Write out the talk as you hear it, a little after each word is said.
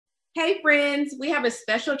Hey friends, we have a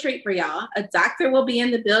special treat for y'all. A doctor will be in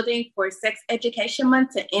the building for Sex Education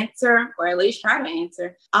Month to answer, or at least try to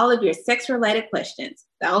answer, all of your sex-related questions.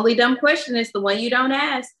 The only dumb question is the one you don't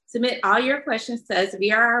ask. Submit all your questions to us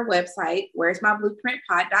via our website,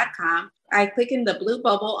 where'smyblueprintpod.com, by clicking the blue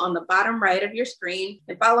bubble on the bottom right of your screen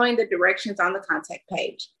and following the directions on the contact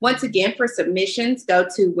page. Once again, for submissions, go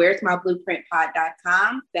to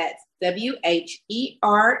where'smyblueprintpod.com. That's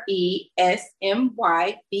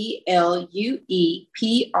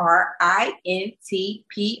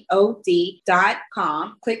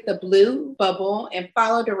where'smyblueprintpod.com. Click the blue bubble and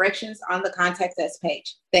follow directions on the Contact Us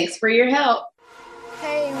page. Thanks for your help.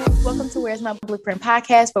 Hey, welcome to Where's My Blueprint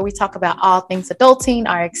podcast, where we talk about all things adulting,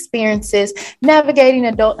 our experiences, navigating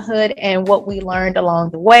adulthood, and what we learned along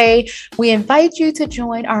the way. We invite you to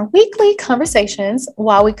join our weekly conversations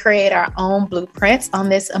while we create our own blueprints on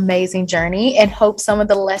this amazing journey and hope some of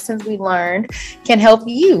the lessons we learned can help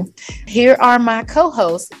you. Here are my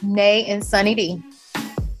co-hosts, Nay and Sunny D.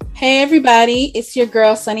 Hey everybody, it's your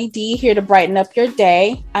girl Sunny D here to brighten up your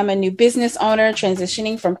day. I'm a new business owner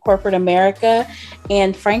transitioning from corporate America,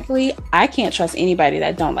 and frankly, I can't trust anybody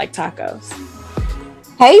that don't like tacos.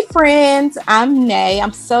 Hey friends, I'm Nay.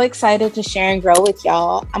 I'm so excited to share and grow with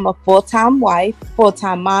y'all. I'm a full-time wife,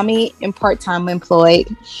 full-time mommy, and part-time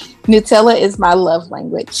employed. Nutella is my love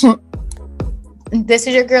language. This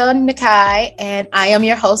is your girl, Nakai, and I am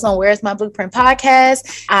your host on Where's My Blueprint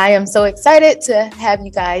podcast. I am so excited to have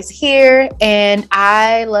you guys here, and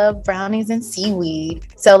I love brownies and seaweed.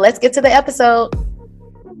 So let's get to the episode.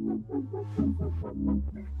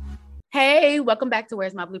 Hey, welcome back to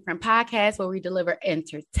Where's My Blueprint podcast, where we deliver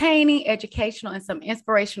entertaining, educational, and some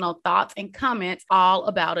inspirational thoughts and comments all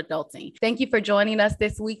about adulting. Thank you for joining us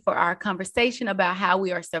this week for our conversation about how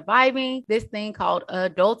we are surviving this thing called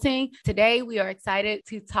adulting. Today, we are excited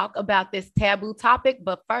to talk about this taboo topic,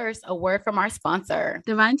 but first, a word from our sponsor.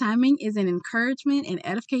 Divine Timing is an encouragement and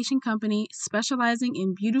edification company specializing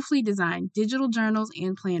in beautifully designed digital journals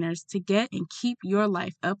and planners to get and keep your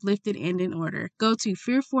life uplifted and in order. Go to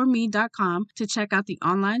fearforme.com to check out the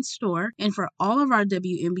online store. And for all of our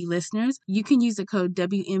WMB listeners, you can use the code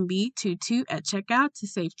WMB22 at checkout to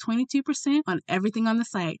save 22% on everything on the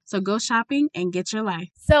site. So go shopping and get your life.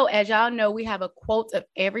 So as y'all know, we have a quote of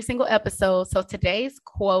every single episode. So today's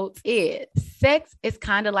quote is, sex is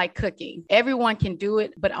kind of like cooking. Everyone can do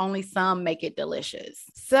it, but only some make it delicious.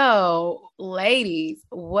 So ladies,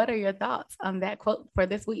 what are your thoughts on that quote for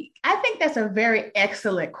this week? I think that's a very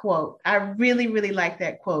excellent quote. I really, really like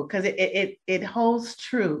that quote because it holds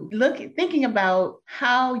true. Thinking about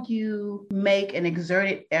how you make an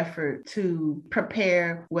exerted effort to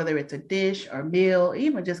prepare, whether it's a dish or meal,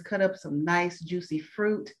 even just cut up some nice juicy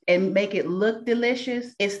fruit and make it look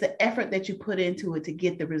delicious. It's the effort that you put into it to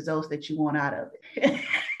get the results that you want out of it.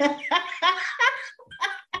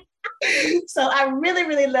 So I really,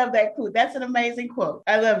 really love that quote. That's an amazing quote.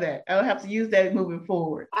 I love that. I'll have to use that moving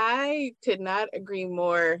forward. I could not agree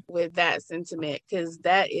more with that sentiment because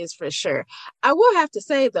that is for sure. I will have to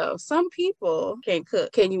say, though, some people can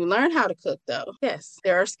cook. Can you learn how to cook, though? Yes,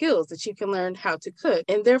 there are skills that you can learn how to cook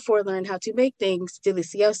and therefore learn how to make things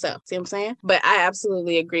delicioso. See what I'm saying? But I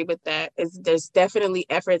absolutely agree with that. There's definitely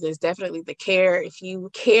effort. There's definitely the care. If you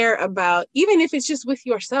care about, even if it's just with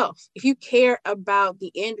yourself, if you care about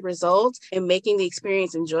the end result and making the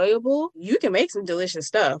experience enjoyable, you can make some delicious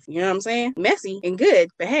stuff. You know what I'm saying? Messy and good,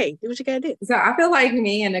 but hey, do what you gotta do. So I feel like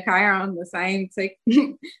me and Nakai are on the same tip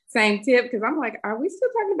because I'm like, are we still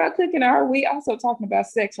talking about cooking or are we also talking about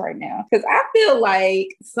sex right now? Because I feel like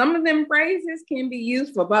some of them phrases can be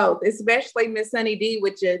used for both, especially Miss Sunny D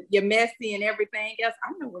with your messy and everything else.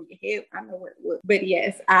 I know where your head, I know where it looks. But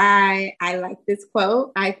yes, I like this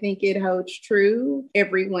quote. I think it holds true.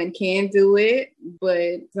 Everyone can do it,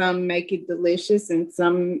 but some make it delicious and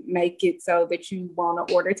some make it so that you want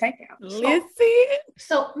to order takeout. Listen.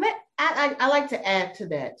 So I like to add to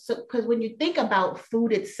that. So, because when you think about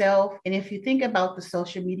food itself, and if you think about the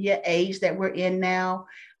social media age that we're in now,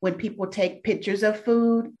 when people take pictures of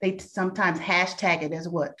food, they sometimes hashtag it as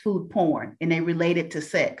what? Food porn, and they relate it to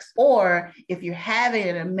sex. Or if you're having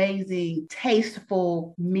an amazing,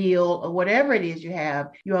 tasteful meal or whatever it is you have,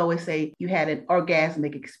 you always say you had an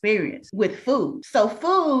orgasmic experience with food. So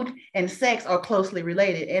food and sex are closely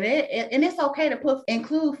related, and it's okay to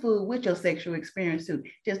include food with your sexual experience too.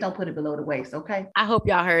 Just don't put it below the waist, okay? I hope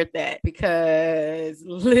y'all heard that because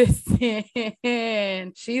listen,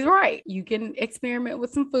 she's right. You can experiment with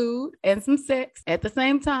some food and some sex at the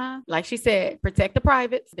same time. Like she said, protect the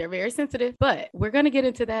privates. They're very sensitive, but we're going to get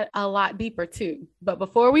into that a lot deeper too. But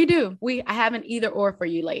before we do, I have an either or for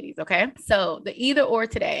you ladies. Okay. So the either or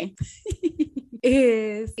today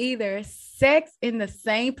is either sex in the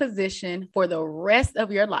same position for the rest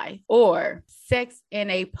of your life or sex in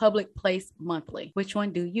a public place monthly. Which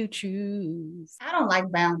one do you choose? I don't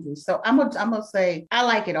like boundaries. So I'm gonna say I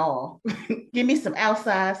like it all. Give me some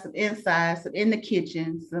outside, some inside, some in the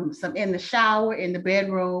kitchen, some in the shower, in the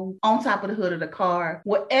bedroom, on top of the hood of the car,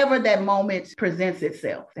 whatever that moment presents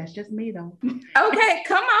itself. That's just me though. Okay,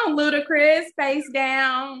 come on, Ludacris, face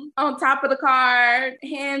down, on top of the car,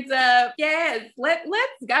 hands up. Yes, let's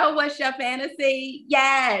go. What's your fantasy?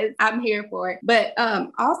 Yes, I'm here for it. But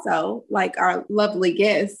also, like our lovely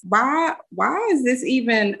guest, why is this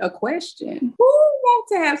even a question? Who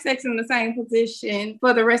wants to have sex in the same position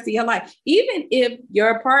for the rest of your life? Even if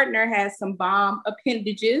your partner has some bomb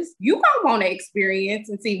appendages, you gonna want to experience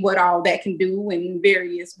and see what all that can do in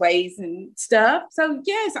various ways and stuff. So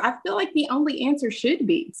yes, I feel like the only answer should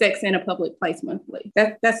be sex in a public place monthly.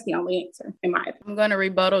 That's the only answer in my opinion. I'm going to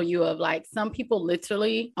rebuttal you of like some people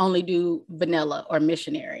literally only do vanilla or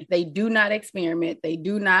missionary. They do not experiment. They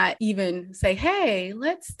do not even say, hey,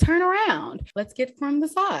 let's turn around. Let's get from the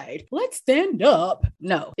side. Let's stand up.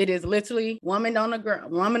 No, it is literally woman on the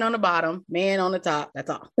ground, woman on the bottom, man on the top. That's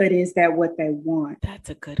all. But is that what they want? That's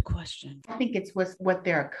a good question. I think it's what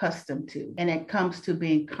they're accustomed to. And it comes to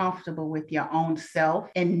being comfortable with your own self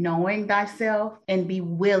and knowing thyself and be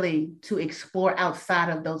willing to explore outside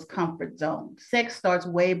of those comfort zones. Sex starts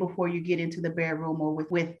way before you get into the bedroom or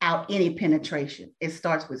without any penetration. It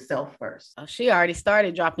starts with self first. Oh, she already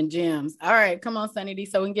started dropping gems. All right, come on, Sunny D,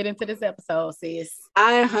 so we can get into this episode, sis.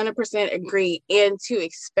 I 100% agree. And to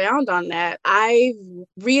expound on that, I've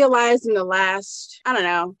realized in the last,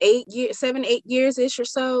 7, 8 years-ish or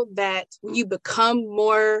so, that when you become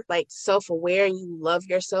more like self-aware and you love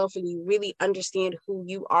yourself and you really understand who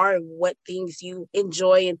you are and what things you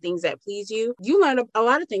enjoy and things that please you, you learn a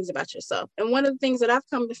lot of things about yourself. And one of the things that I've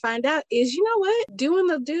come to find out is, you know what? Doing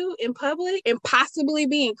the do in public and possibly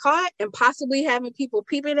being caught and possibly having people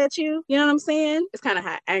peeping at you, you know what I'm saying? It's kind of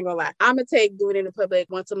hot. I ain't gonna lie. I'm gonna take doing it in public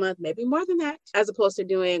once a month, maybe more than that, as opposed to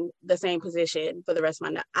doing the same position for the rest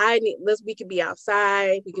of my night. We can be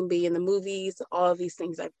outside, we can be in the movies, all of these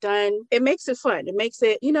things I've done. It makes it fun. It makes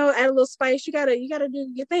it, add a little spice. You gotta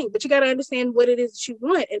do your thing, but you gotta understand what it is that you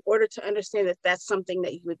want in order to understand that that's something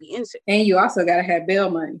that you would be into. And you also gotta have bail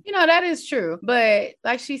money. That is true. But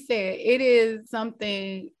like she said, it is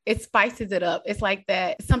something, it spices it up. It's like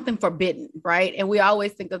that, it's something forbidden, right? And we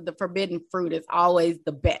always think of the forbidden fruit as always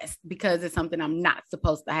the best because it's something I'm not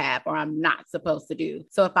supposed to have or I'm not supposed to do.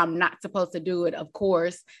 So if I'm not supposed to do it, of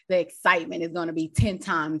course, the excitement is going to be 10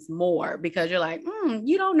 times more because you're like,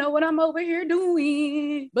 you don't know what I'm over here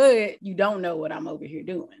doing, but you don't know what I'm over here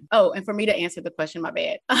doing. Oh, and for me to answer the question, my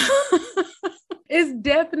bad. It's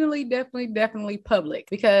definitely public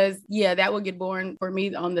because that would get boring for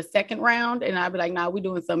me on the second round. And I'd be like, nah, we're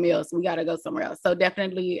doing something else. We got to go somewhere else. So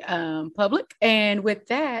definitely public. And with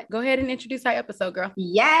that, go ahead and introduce our episode, girl.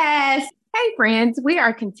 Yes. Hey friends, we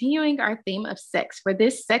are continuing our theme of sex for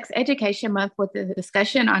this Sex Education Month with a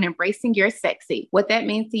discussion on embracing your sexy, what that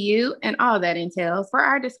means to you and all that entails. For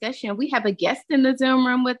our discussion, we have a guest in the Zoom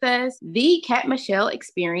room with us. The Cat Michele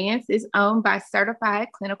Experience is owned by certified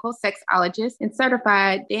clinical sexologist and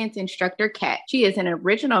certified dance instructor Cat. She is an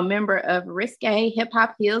original member of Risque Hip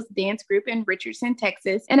Hop Heels dance group in Richardson,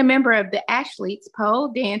 Texas, and a member of the Athletes Pole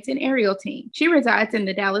Dance and Aerial team. She resides in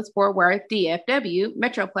the Dallas-Fort Worth DFW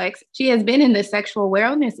Metroplex. She has been in the sexual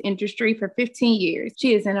wellness industry for 15 years.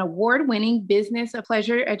 She is an award-winning business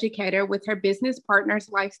pleasure educator with her business partner's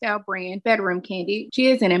lifestyle brand, Bedroom Candy.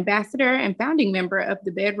 She is an ambassador and founding member of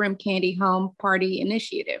the Bedroom Candy Home Party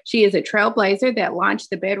Initiative. She is a trailblazer that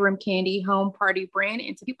launched the Bedroom Candy Home Party brand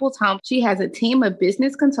into people's homes. She has a team of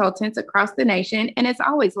business consultants across the nation and is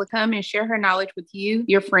always looking to come and share her knowledge with you,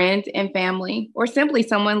 your friends and family, or simply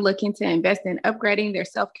someone looking to invest in upgrading their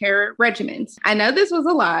self-care regimens. I know this was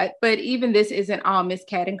a lot, but even this isn't all Miss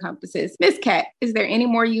Cat encompasses. Miss Cat, is there any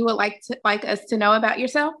more you would like us to know about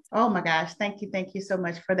yourself? Oh my gosh, thank you so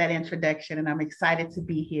much for that introduction, and I'm excited to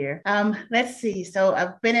be here. Let's see. So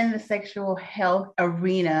I've been in the sexual health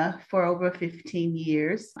arena for over 15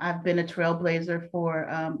 years. I've been a trailblazer for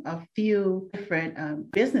a few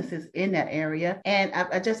different businesses in that area, and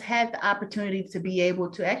I just had the opportunity to be able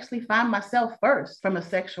to actually find myself first from a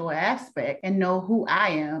sexual aspect and know who I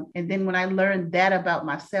am. And then when I learned that about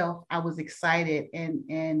myself, I was excited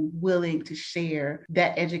and willing to share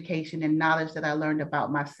that education and knowledge that I learned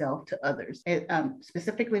about myself to others,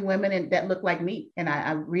 specifically women that look like me. And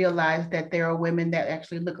I realized that there are women that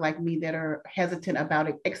actually look like me that are hesitant about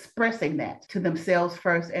expressing that to themselves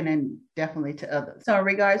first and then definitely to others. So in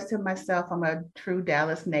regards to myself, I'm a true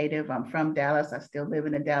Dallas native. I'm from Dallas. I still live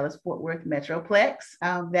in the Dallas-Fort Worth Metroplex.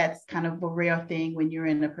 That's kind of a rare thing when you're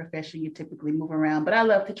in a profession, you typically move around, but I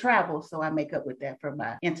love to travel. So I make up with that for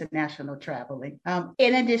my international traveling.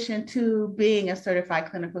 In addition to being a certified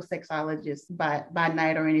clinical sexologist by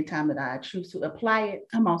night or any time that I choose to apply it,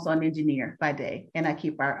 I'm also an engineer by day, and I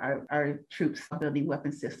keep our troops building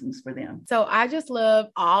weapon systems for them. So I just love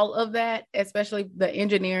all of that, especially the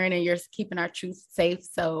engineering, and you're keeping our troops safe.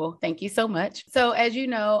 So thank you so much. So as you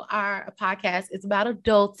know, our podcast is about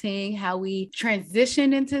adulting, how we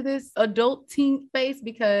transition into this adulting space,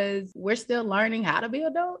 because we're still learning how to be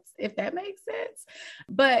adults, if that makes sense.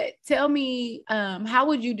 But tell me, how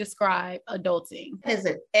would you describe adulting? That is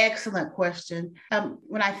an excellent question.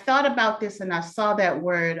 When I thought about this and I saw that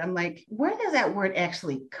word, I'm like, where does that word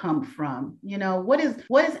actually come from? You know, what is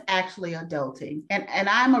actually adulting? And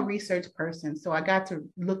I'm a research person, so I got to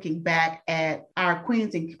looking back at our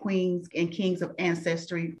queens and kings of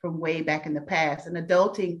ancestry from way back in the past. And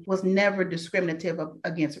adulting was never discriminative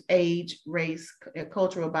against age, race,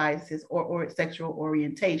 cultural biases, or sexual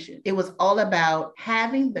orientation. It was all about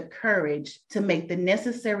having the courage to make the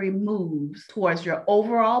necessary moves towards your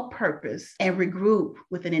overall purpose and regroup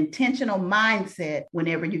with an intentional mindset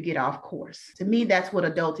whenever you get off course. To me, that's what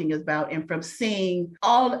adulting is about. And from seeing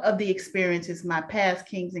all of the experiences my past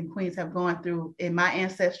kings and queens have gone through in my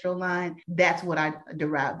ancestral line, that's what I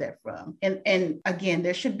derive that from. And again,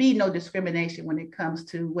 there should be no discrimination when it comes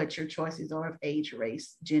to what your choices are of age,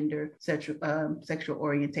 race, gender, sexual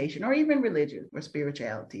orientation, or even religion or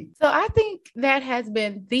spirituality. So I think that has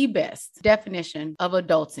been the best definition of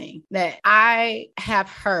adulting that I have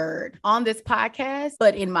heard on this podcast,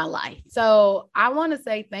 but in my life. So I want to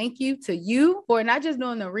say thank you to you for not just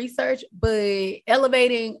doing the research, but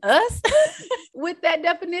elevating us with that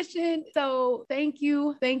definition. So thank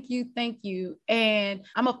you. And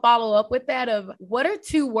I'm going to follow up with that of what are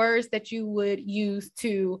 2 words that you would use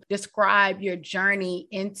to describe your journey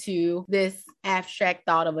into this abstract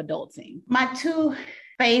thought of adulting? My 2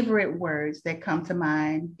 favorite words that come to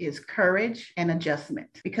mind is courage and adjustment,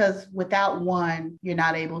 because without one, you're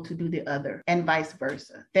not able to do the other, and vice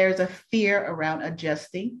versa. There's a fear around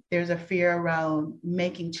adjusting. There's a fear around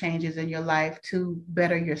making changes in your life to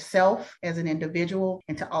better yourself as an individual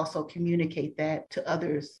and to also communicate that to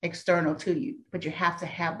others external to you. But you have to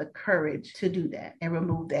have the courage to do that and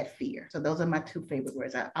remove that fear. So those are my 2 favorite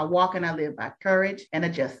words. I walk and I live by courage and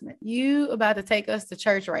adjustment. You about to take us to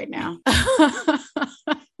church right now.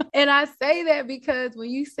 And I say that because when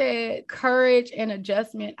you said courage and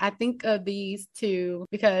adjustment, I think of these 2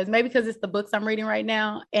 because it's the books I'm reading right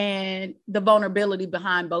now and the vulnerability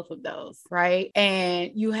behind both of those, right?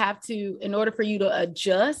 And you have to, in order for you to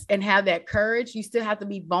adjust and have that courage, you still have to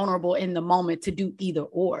be vulnerable in the moment to do either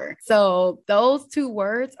or. So those 2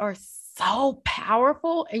 words are so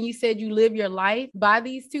powerful. And you said you live your life by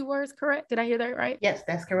these 2 words, correct? Did I hear that right? Yes,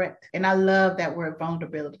 that's correct. And I love that word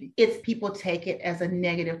vulnerability. People take it as a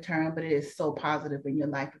negative term, but it is so positive in your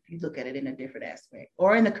life if you look at it in a different aspect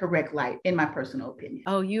or in the correct light, in my personal opinion.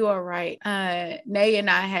 Oh, you are right. Nay and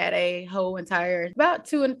I had a whole entire about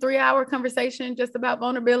 2 and 3 hour conversation just about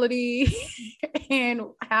vulnerability and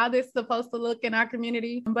how this is supposed to look in our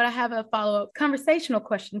community. But I have a follow-up conversational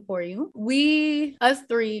question for you. Us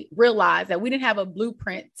 3 realized that we didn't have a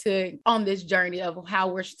blueprint on this journey of how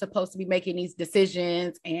we're supposed to be making these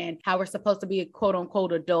decisions and how we're supposed to be quote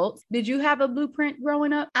unquote adults. Did you have a blueprint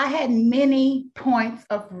growing up? I had many points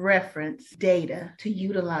of reference data to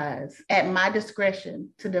utilize at my discretion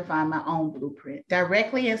to define my own blueprint.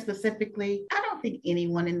 Directly and specifically, I don't think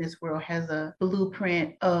anyone in this world has a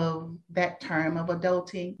blueprint of that term of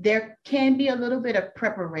adulting. There can be a little bit of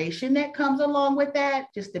preparation that comes along with that,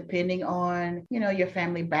 just depending on, your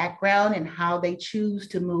family background and how they choose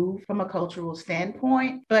to move from a cultural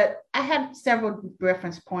standpoint. But I have several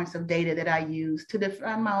reference points of data that I use to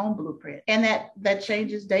define my own blueprint, and that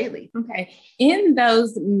changes daily. Okay. In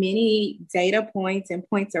those many data points and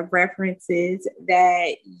points of references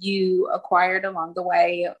that you acquired along the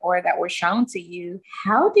way or that were shown to you.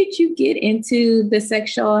 How did you get into the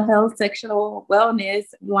sexual health, sexual wellness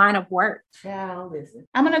line of work? Child, listen.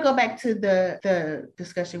 I'm going to go back to the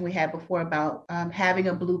discussion we had before about having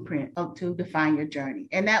a blueprint to define your journey.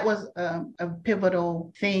 And that was a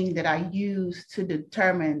pivotal thing that I used to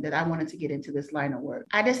determine that I wanted to get into this line of work.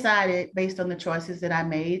 I decided based on the choices that I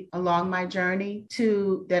made along my journey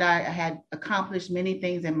that I had accomplished many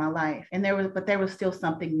things in my life. And there was still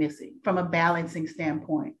something missing from a balancing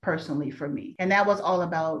standpoint personally for me. And that was all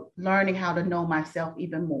about learning how to know myself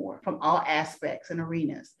even more from all aspects and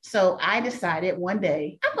arenas. So I decided one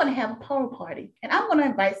day I'm going to have a pole party and I'm going to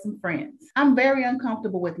invite some friends. I'm very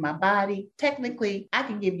uncomfortable with my body. Technically, I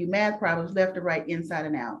can give you math problems left to right, inside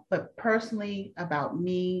and out. But personally, about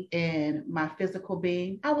me and my physical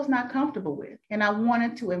being, I was not comfortable with. And I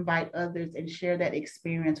wanted to invite others and share that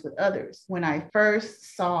experience with others. When I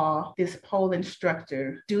first saw this pole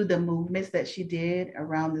instructor do the movements that she did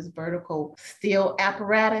around this vertical steel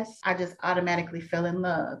apparatus, I just automatically fell in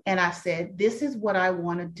love. And I said, this is what I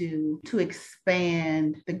want to do to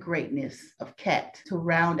expand the greatness of Kat, to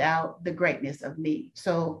round out the greatness of me.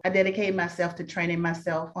 So I dedicated myself to training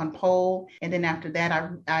myself on pole. And then after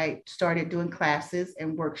that, I started doing classes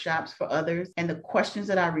and workshops for others. And the questions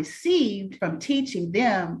that I received from teaching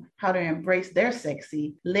them how to embrace their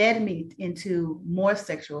sexy led me into more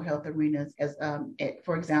sexual health arenas, as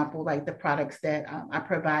for example, like the products that I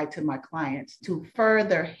provide to my clients to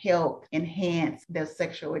further help enhance their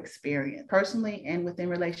sexual experience personally and within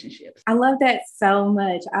relationships. I love that so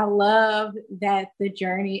much. I love that the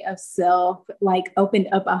journey of self opened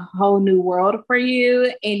up a whole new world for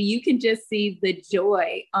you, and you can just see the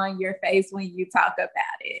joy on your face when you talk about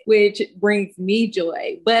it, which brings me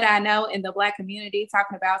joy. But I know in the Black community,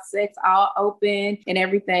 talking about sex all open and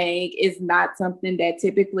everything is not something that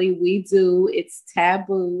typically we do. It's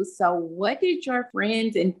taboo. So what did your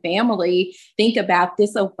friends and family think about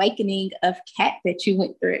this awakening of Kat that you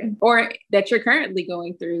went through, or that you're currently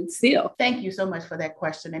going through still? Thank you so much for that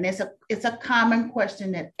question. And it's a common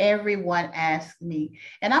question that everyone asks me.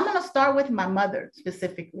 And I'm going to start with my mother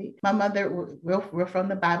specifically. My mother, we're from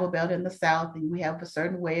the Bible Belt in the South, and we have a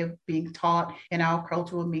certain way of being taught in our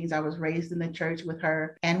cultural means. I was raised in the church with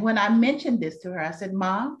her. And when I mentioned this to her, I said,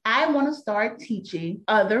 Mom, I want to start teaching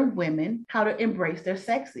other women how to embrace their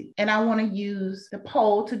sexy. And I want to use the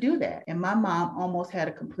pole to do that. And my mom almost had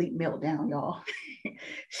a complete meltdown, y'all.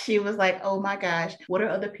 She was like, oh my gosh, what are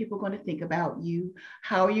other people going to think about you?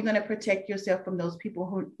 How are you going to protect yourself from those people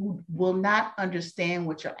who will not understand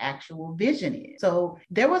what your actual vision is? So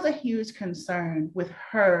there was a huge concern with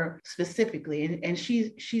her specifically. And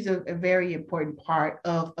she's a very important part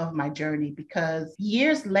of my journey, because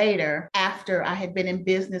years later, after I had been in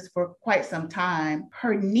business for quite some time,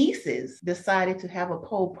 her nieces decided to have a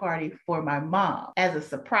pole party for my mom as a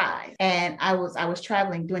surprise. And I was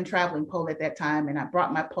doing traveling pole at that time, and I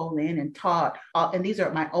brought my pole in and taught, and these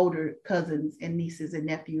are my older cousins and nieces and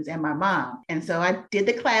nephews and my mom. And so I did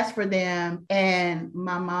the class for them, and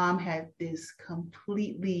my mom had this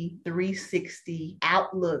completely 360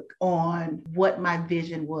 outlook on what my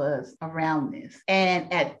vision was around this.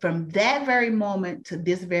 And from that very moment to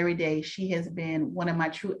this very day, she has been one of my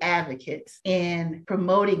true advocates in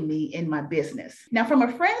promoting me in my business. Now, from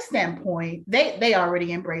a friend standpoint, they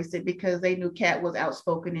already embraced it because they knew Kat was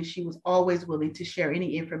outspoken and she was always willing to share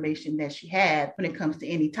any information that she had when it comes to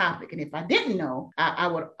any topic. And if I didn't know, I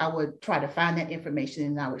would try to find that information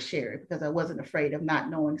and I would share it, because I wasn't afraid of not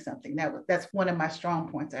knowing something. That's one of my strong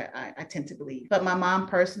points, I tend to believe. But my mom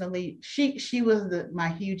personally, she was my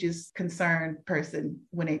hugest concerned person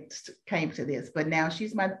when it came to this. But now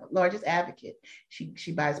she's my largest advocate.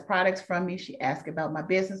 She buys products from me. She asks about my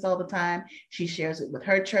business all the time. She shares it with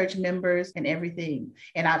her church members and everything.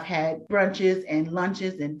 And I've had brunches and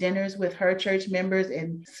lunches and dinners with her church members,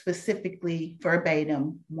 and specifically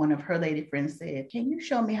verbatim, one of her lady friends said, can you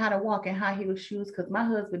show me how to walk in high heel shoes? Because my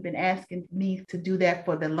husband been asking me to do that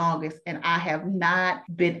for the longest, and I have not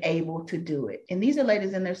been able to do it. And these are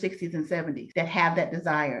ladies in their 60s and 70s that have that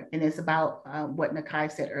desire. And it's about what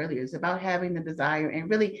Nakai said earlier. It's about having the desire and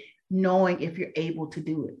really knowing if you're able to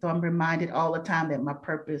do it. So I'm reminded all the time that my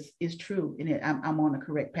purpose is true, and I'm on the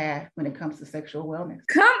correct path when it comes to sexual wellness.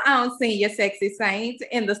 Come on, senior sexy saints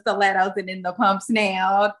in the stilettos and in the pumps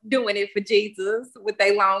now, doing it for Jesus with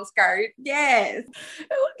a long skirt. Yes.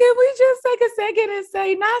 Can we just take a second and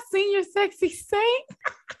say, not senior sexy saint?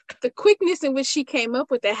 The quickness in which she came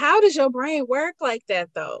up with it. How does your brain work like that,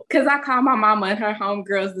 though? Because I call my mama and her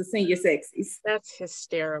homegirls the senior sexies. That's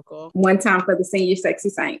hysterical. One time for the senior sexy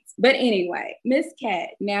saints. But anyway, Miss Kat,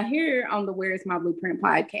 now here on the Where's My Blueprint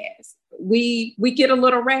podcast, we get a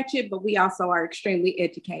little ratchet, but we also are extremely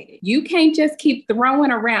educated. You can't just keep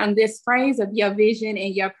throwing around this phrase of your vision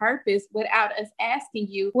and your purpose without us asking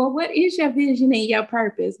you, well, what is your vision and your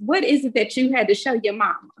purpose? What is it that you had to show your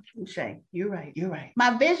mama? Shay, you're right. You're right.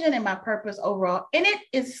 My vision and my purpose overall, and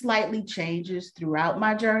it slightly changes throughout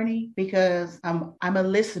my journey because I'm a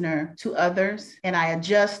listener to others and I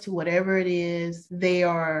adjust to whatever it is they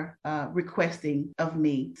are requesting of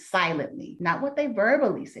me silently, not what they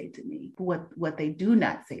verbally say to me, but what they do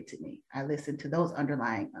not say to me. I listen to those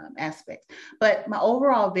underlying aspects. But my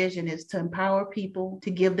overall vision is to empower people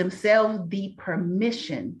to give themselves the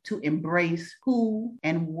permission to embrace who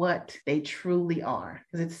and what they truly are.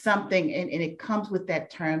 Because it's something, and it comes with that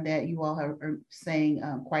term that you all are saying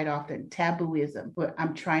quite often, tabooism. But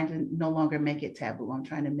I'm trying to no longer make it taboo. I'm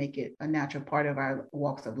trying to make it a natural part of our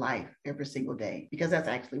walks of life every single day, because that's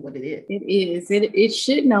actually what it is. It is. It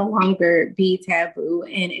should no longer be taboo.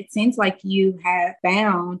 And it seems like you have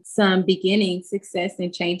found some beginning success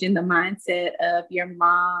in changing the mindset of your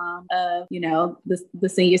mom, of, the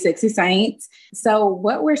Senior Sexy Saints. So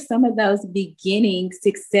what were some of those beginning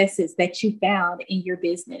successes that you found in your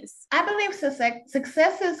business? I believe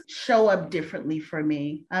successes show up differently for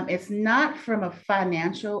me. It's not from a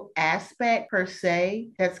financial aspect per se.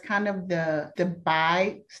 That's kind of the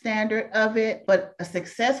bystander of it. But a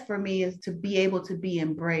success for me is to be able to be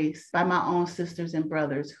embraced by my own sisters and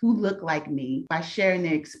brothers who look like me by sharing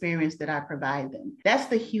the experience that I provide them. That's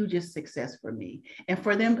the hugest success for me. And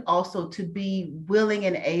for them also to be willing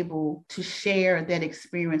and able to share that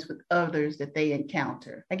experience with others that they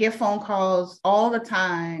encounter. I get phone calls all the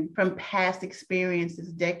time from past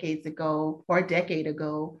experiences decades ago or a decade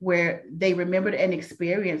ago where they remembered an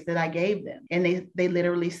experience that I gave them. And they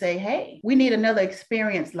literally say, hey, we need another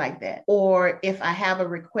experience like that. Or if I have a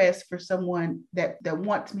request for someone that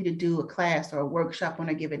wants me to do a class or a workshop on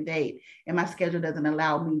a given date, and my schedule doesn't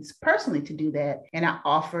allow me personally to do that, and I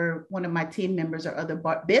offer one of my team members or other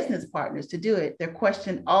business partners to do it, their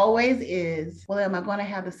question always is, well, am I going to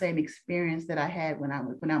have the same experience that I had when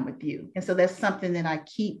I'm with you? And so that's something that I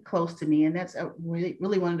keep close to me. And that's really,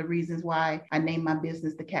 really one of the reasons why I named my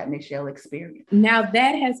business the Cat Michele Experience. Now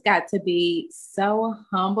that has got to be so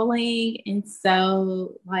humbling and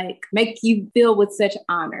so make you feel with such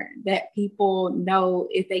honor that people know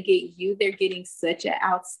if they get you, they're getting such an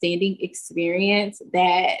outstanding experience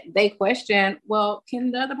that they question, well,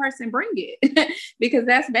 can the other person bring it? Because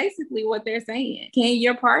that's basically what they're saying. Can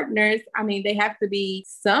your partners, they have to be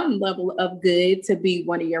some level of good to be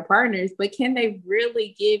one of your partners, but can they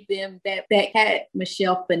really give them that Cat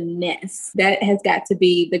Michele finesse? That has got to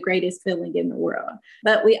be the greatest feeling in the world.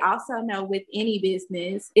 But we also know with any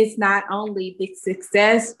business, it's not only the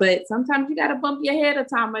success, but sometimes you got to bump your head a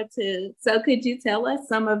time or two. So could you tell us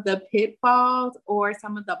some of the pitfalls or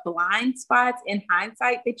some of the blind spots in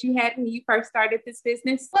hindsight that you had when you first started this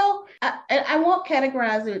business? Well, I won't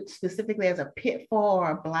categorize it specifically as a pitfall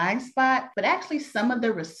or a blind spot, but actually some of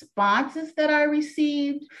the responses that I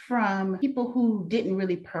received from people who didn't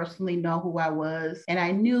really personally know who I was. And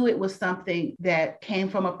I knew it was something that came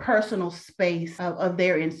from a personal space of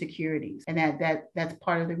their insecurities. And that's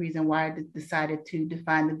part of the reason why I decided to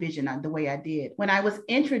define the vision the way I did. When I was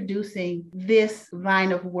introducing this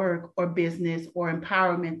line of work or business or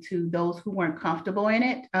empowerment to those who weren't comfortable in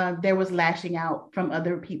it, there was lashing out from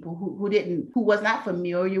other people who was not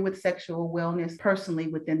familiar with sexual wellness personally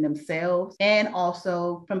within themselves, and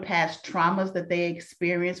also from past traumas that they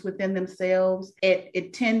experienced within themselves.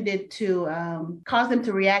 It tended to cause them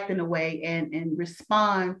to react in a way and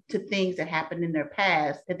respond to things that happened in their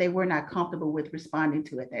past that they were not comfortable with responding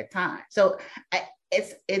to at that time. So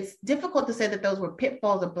it's difficult to say that those were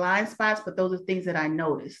pitfalls or blind spots, but those are things that I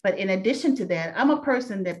noticed. But in addition to that, I'm a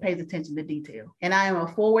person that pays attention to detail, and I am a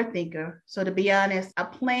forward thinker. So to be honest, I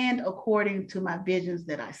planned according to my visions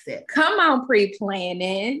that I set. Come on,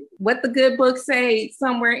 pre-planning. What the good book say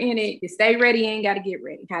somewhere in it, you stay ready, you ain't got to get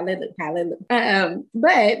ready. Hallelujah.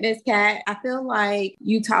 But Ms. Cat, I feel like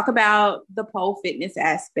you talk about the pole fitness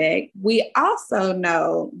aspect. We also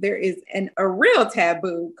know there is a real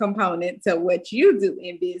taboo component to what you do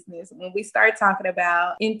in business when we start talking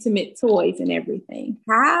about intimate toys and everything.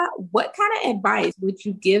 What kind of advice would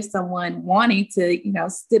you give someone wanting to,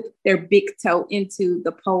 step their big toe into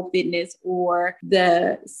the pole fitness or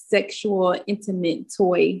the sexual intimate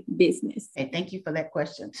toy business? And thank you for that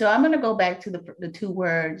question. So I'm going to go back to the two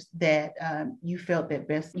words that you felt that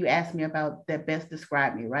best, you asked me about that best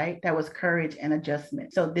describe me, right? That was courage and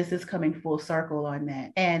adjustment. So this is coming full circle on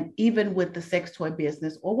that. And even with the sex toy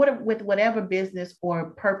business or with whatever business business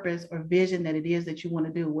or purpose or vision that it is that you want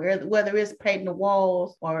to do, whether it's painting the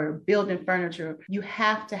walls or building furniture, you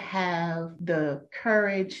have to have the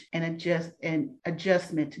courage and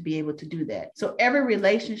adjustment to be able to do that. So every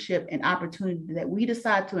relationship and opportunity that we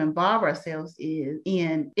decide to involve ourselves is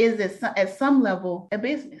at some level a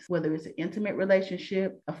business, whether it's an intimate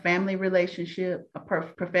relationship, a family relationship, a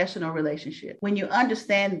professional relationship. When you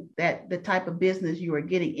understand that the type of business you are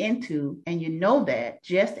getting into, and you know that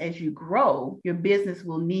just as you grow, your business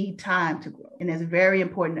will need time to grow. And that's very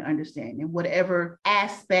important to understand in whatever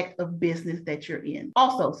aspect of business that you're in.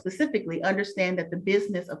 Also, specifically understand that the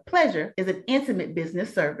business of pleasure is an intimate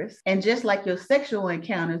business service. And just like your sexual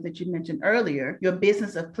encounters that you mentioned earlier, your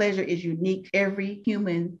business of pleasure is unique to every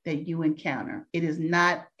human that you encounter. It is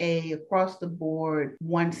not a across the board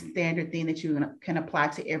one standard thing that you can apply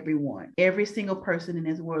to everyone. Every single person in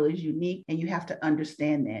this world is unique, and you have to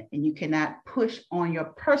understand that. And you cannot push on your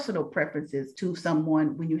personal preferences to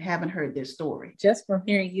someone when you haven't heard their story. Just from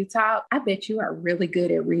hearing you talk, I bet you are really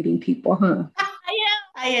good at reading people, huh?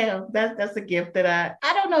 I am. That's a gift that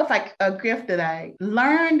I don't know if a gift that I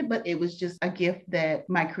learned, but it was just a gift that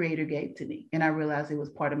my creator gave to me. And I realized it was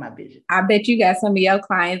part of my vision. I bet you got some of your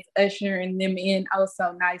clients ushering them in oh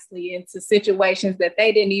so nicely into situations that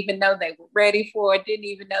they didn't even know they were ready for, didn't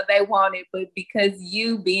even know they wanted. But because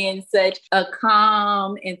you being such a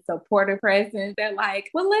calm and supportive presence, they're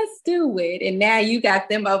like, well, let's do it. And now you got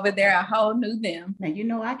them over there, a whole new them.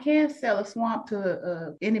 Now, I can't sell a swamp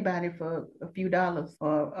to anybody for a few dollars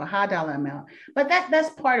or a high dollar amount, but that's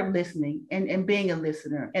part of listening and being a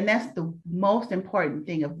listener. And that's the most important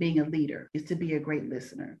thing of being a leader, is to be a great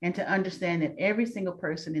listener and to understand that every single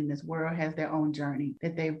person in this world has their own journey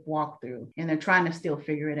that they've walked through, and they're trying to still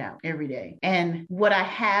figure it out every day. And what I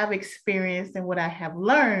have experienced and what I have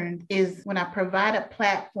learned is when I provide a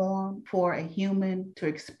platform for a human to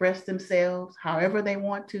express themselves however they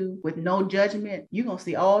want to, with no judgment, you're going to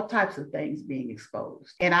see all types of things being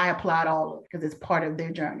exposed. And I applaud all of it because it's part of their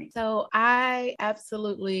journey. So I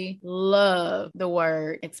absolutely love the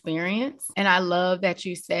word experience. And I love that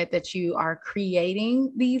you said that you are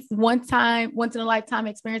creating these once in a lifetime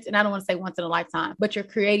experience. And I don't want to say once in a lifetime, but you're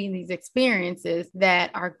creating these experiences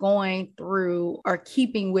that are going through or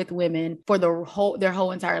keeping with women for their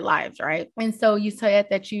whole entire lives. Right. And so you said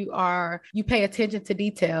that you pay attention to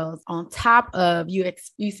details on top of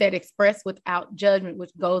you said express without judgment,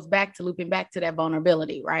 which goes back to looping back to that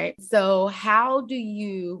vulnerability. Right. So how do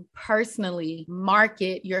you personally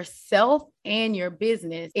market yourself and your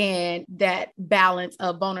business and that balance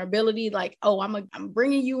of vulnerability? Like, oh, I'm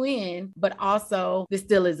bringing you in, but also this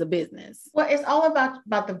still is a business. Well, it's all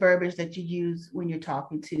about the verbiage that you use when you're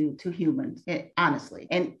talking to humans, honestly.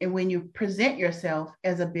 And when you present yourself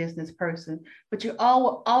as a business person, but you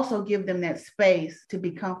also give them that space to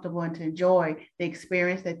be comfortable and to enjoy the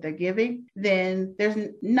experience that they're giving, then there's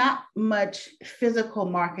not much physical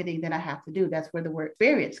marketing that I have to do. That's where the word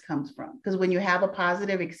experience comes from. Because when you have a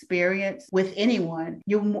positive experience with anyone,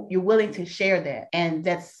 you're willing to share that. And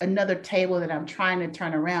that's another table that I'm trying to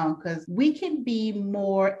turn around, because we can be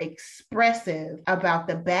more expressive about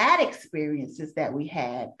the bad experiences that we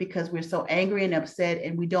had because we're so angry and upset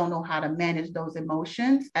and we don't know how to manage those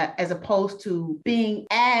emotions, as opposed to being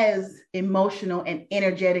as emotional and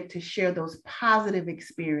energetic to share those positive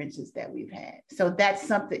experiences that we've had. So that's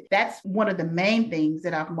one of the main things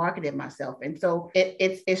that I've marketed myself. And so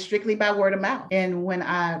it's strictly by word of mouth. And when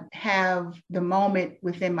I have the moment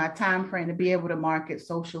within my time frame to be able to market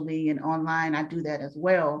socially and online, I do that as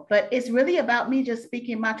well. But it's really about me just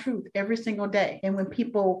speaking my truth every single day. And when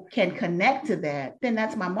people can connect to that, then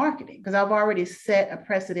that's my marketing, because I've already set a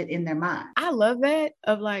precedent in their mind. I love that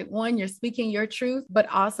of like, one, you're speaking your truth, but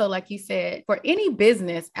also, like you said, for any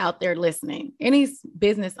business out there listening, any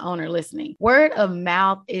business owner listening, word of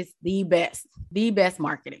mouth is the best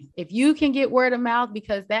marketing. If you can get word of mouth,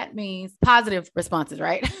 because that means positive responses,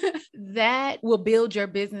 right? That will build your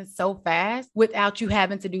business so fast without you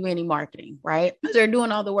having to do any marketing, right? They're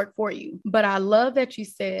doing all the work for you. But I love that you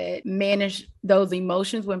said manage those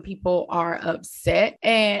emotions when people are upset.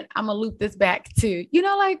 And I'm gonna loop this back to,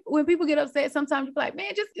 like when people get upset, sometimes you're like,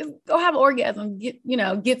 man, just go have an orgasm,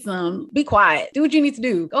 get some, be quiet, do what you need to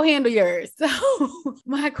do, go handle yours. So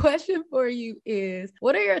my question for you is,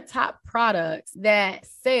 what are your top products that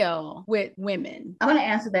sell with women? I'm going to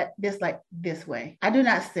answer that this way. I do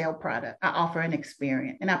not sell product. I offer an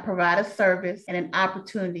experience, and I provide a service and an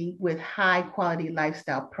opportunity with high quality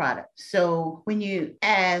lifestyle products. So when you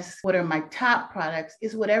ask what are my top top products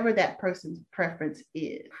is whatever that person's preference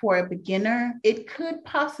is. For a beginner, it could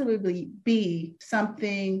possibly be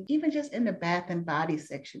something even just in the bath and body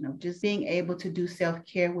section of just being able to do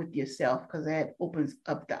self-care with yourself, because that opens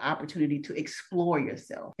up the opportunity to explore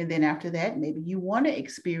yourself. And then after that, maybe you want to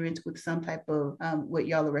experience with some type of what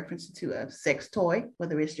y'all are referencing to a sex toy,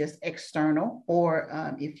 whether it's just external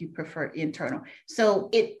or if you prefer internal. So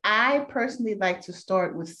I personally like to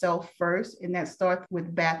start with self first, and that starts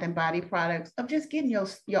with bath and body products of just getting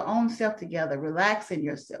your own self together, relaxing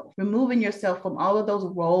yourself, removing yourself from all of those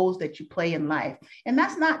roles that you play in life. And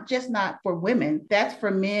that's not for women, that's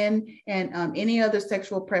for men and any other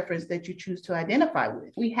sexual preference that you choose to identify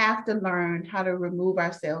with. We have to learn how to remove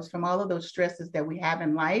ourselves from all of those stresses that we have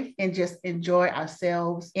in life and just enjoy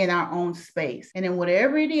ourselves in our own space. And then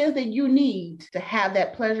whatever it is that you need to have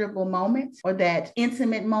that pleasurable moment or that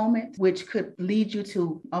intimate moment, which could lead you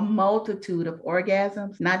to a multitude of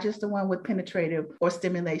orgasms, not just the one with penetrative or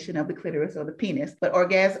stimulation of the clitoris or the penis, but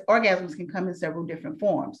orgasms can come in several different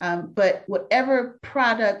forms. But whatever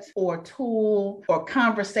product or tool or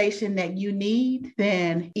conversation that you need,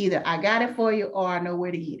 then either I got it for you or I know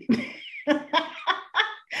where to get it.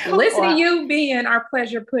 Listen to you being our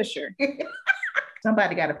pleasure pusher.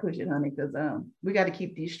 Somebody got to push it, honey, because we got to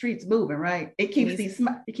keep these streets moving, right? It keeps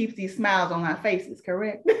these smiles on our faces,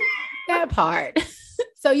 correct? That part.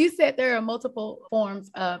 So you said there are multiple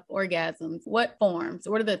forms of orgasms. What forms?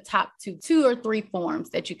 What are the top two or three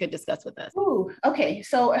forms that you could discuss with us? Ooh, okay.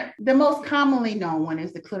 So the most commonly known one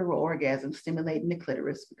is the clitoral orgasm, stimulating the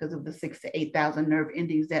clitoris because of the 6,000 to 8,000 nerve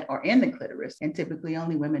endings that are in the clitoris. And typically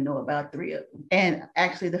only women know about 3 of them. And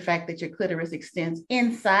actually the fact that your clitoris extends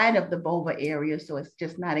inside of the vulva area, so it's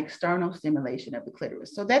just not external stimulation of the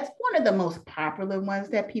clitoris. So that's one of the most popular ones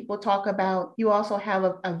that people talk about. You also have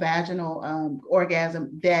a vaginal orgasm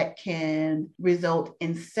that can result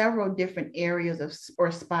in several different areas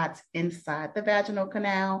or spots inside the vaginal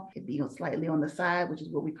canal. It could be slightly on the side, which is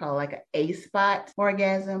what we call like an A-spot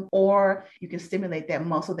orgasm, or you can stimulate that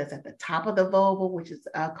muscle that's at the top of the vulva, which is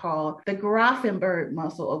called the Grafenberg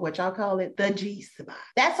muscle, or what y'all call it, the G-spot.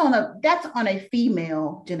 That's on a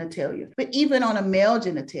female genitalia. But even on a male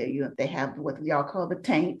genitalia, they have what y'all call the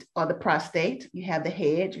taint or the prostate. You have the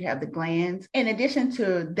head, you have the glands. In addition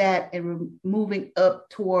to that, and moving up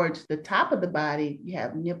towards the top of the body, you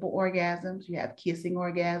have nipple orgasms, you have kissing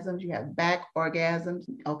orgasms, you have back orgasms.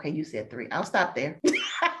 Okay, you said 3. I'll stop there.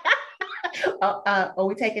 Are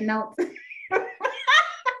we taking notes?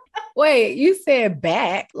 Wait, you said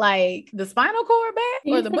back, like the spinal cord back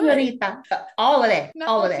or the butt? All of that. No,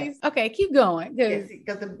 all of that. Okay, keep going.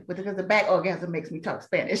 Because the back orgasm makes me talk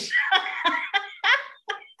Spanish.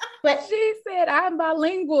 But she said, I'm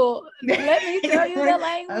bilingual. Let me tell you the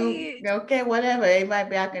language. Okay, whatever. It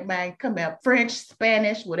might come out French,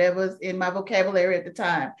 Spanish, whatever's in my vocabulary at the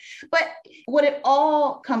time. But what it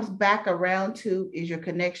all comes back around to is your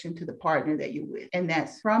connection to the partner that you're with. And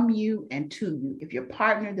that's from you and to you. If your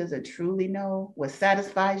partner doesn't truly know what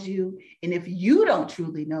satisfies you, and if you don't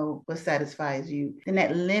truly know what satisfies you, then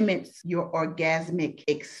that limits your orgasmic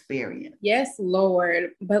experience. Yes,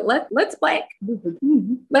 Lord. But let's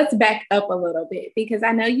back up a little bit, because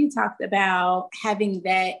I know you talked about having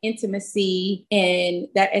that intimacy and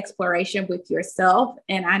that exploration with yourself.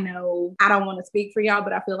 And I know I don't want to speak for y'all,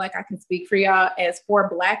 but I feel like I can speak for y'all as 4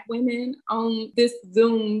 Black women on this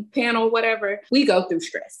Zoom panel, whatever. We go through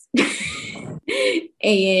stress.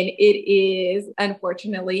 And it is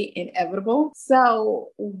unfortunately inevitable. So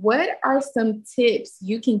what are some tips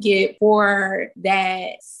you can get for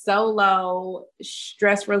that solo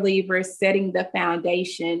stress reliever, setting the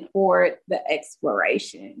foundation for the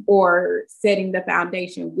exploration, or setting the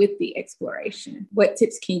foundation with the exploration? What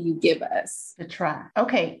tips can you give us? To try.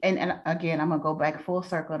 Okay. And again, I'm going to go back full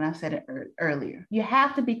circle. And I said it earlier. You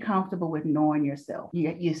have to be comfortable with knowing yourself.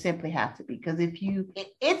 You simply have to be. Because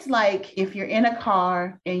it's like if you're in a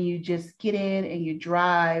car and you just get in and you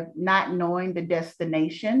drive not knowing the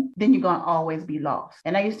destination, then you're going to always be lost.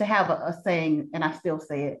 And I used to have a saying, and I still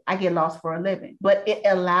say it, I get lost for a living. But it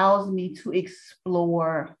allows me to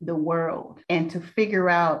explore the world and to figure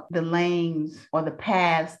out the lanes or the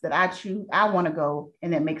paths that I want to go,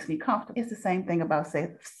 and that makes me comfortable. It's the same thing about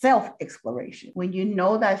self-exploration. When you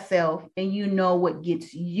know thyself and you know what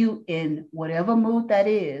gets you in whatever mood that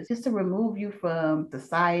is, just to remove you from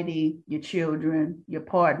society, your children, your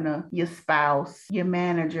partner, your spouse, your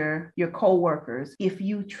manager, your coworkers. If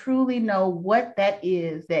you truly know what that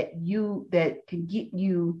is that can get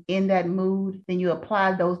you in that mood, then you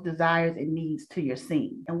apply those desires and needs to your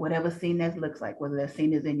scene. scene, and whatever scene that looks like, whether that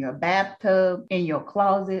scene is in your bathtub, in your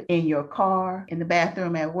closet, in your car, in the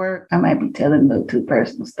bathroom at work. I might be telling a little too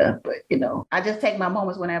personal stuff, but I just take my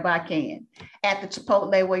moments whenever I can. At the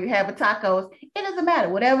Chipotle where you have a tacos, it doesn't matter,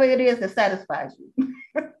 whatever it is that satisfies you.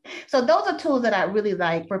 So those are tools that I really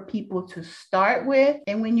like for people to start with.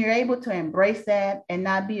 And when you're able to embrace that and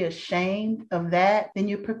not be ashamed of that, then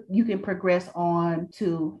you can progress on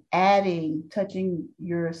to touching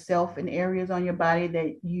yourself in areas on your body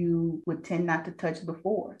that you would tend not to touch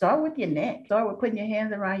before. Start with your neck. Start with putting your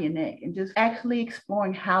hands around your neck and just actually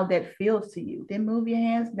exploring how that feels to you. Then move your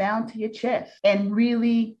hands down to your chest and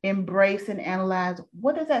really embrace and analyze,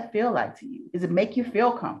 what does that feel like to you? Does it make you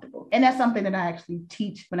feel comfortable? And that's something that I actually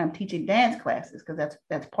teach when I'm teaching dance classes, because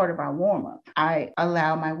that's part of our warm-up. I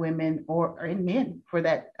allow my women and men for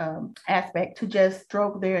that aspect to just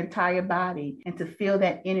stroke their entire body and to feel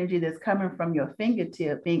that energy that's coming from your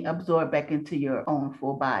fingertip being absorbed back into your own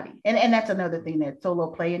full body. And that's another thing that solo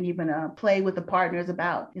play and even play with the partner is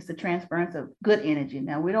about. It's the transference of good energy.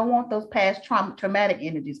 Now, we don't want those past traumatic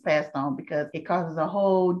energies passed on, because it causes a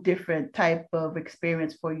whole different type of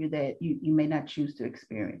experience for you that you may not choose to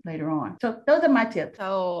experience later on. So those are my tips.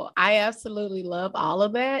 So I absolutely love all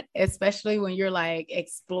of that, especially when you're like,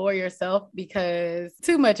 explore yourself, because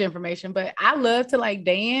too much information, but I love to like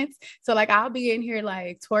dance. So like, I'll be in here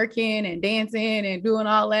like twerking and dancing and doing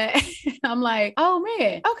all that. I'm like, oh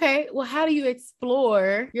man, okay, well, how do you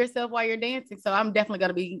explore yourself while you're dancing? So I'm definitely going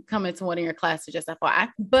to be coming to one of your classes, just FYI.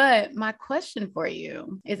 But my question for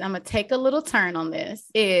you is, I'm going to take a little turn on this,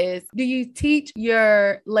 is do you teach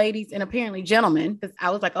your ladies and apparently gentlemen, because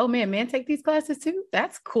I was like, oh man, men take these classes too?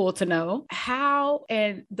 That's cool to know how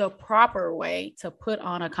and the proper way to put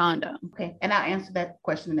on a condom. Okay, and I'll answer that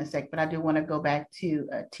question in a sec, but I do want to go back to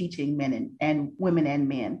teaching men and women and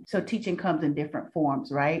men. So teaching comes in different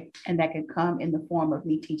forms, right? And that can come in the form of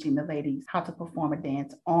me teaching the ladies how to perform a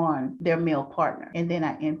dance on their male partner. And then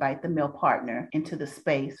I invite the male partner into the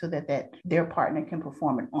space so that their partner can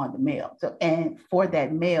perform it on the male. So, and for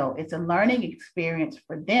that male, it's a learning experience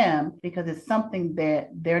for them, because it's something that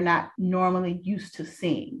they're not normally used to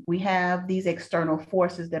seeing. We have these external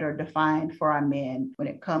forces that are defined for our men when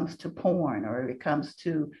it comes to porn or it comes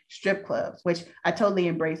to strip clubs, which I totally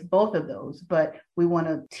embrace both of those, but we want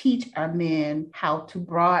to teach our men how to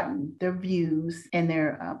broaden their views and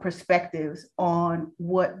their perspectives on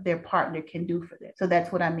what their partner can do for them. So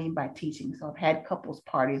that's what I mean by teaching. So I've had couples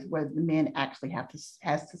parties where the men actually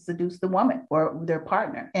has to seduce the woman or their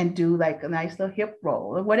partner and do like a nice little hip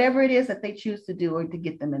roll or whatever it is that they choose to do, or to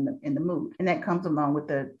get them in the mood. And that comes along with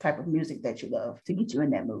the type of music that you love to get you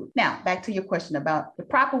in that mood. Now, back to your question about the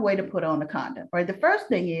proper way to put on a condom. All right, the first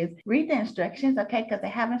thing is read the instructions, okay? Because they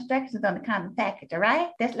have instructions on the condom package, all right?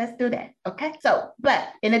 Let's do that, okay? So, but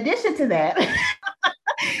in addition to that,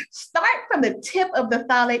 start from the tip of the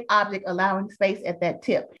phthalate object, allowing space at that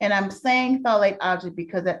tip. And I'm saying phthalate object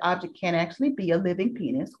because that object can actually be a living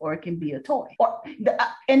penis, or it can be a toy. Or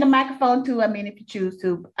in the microphone too, I mean, if you choose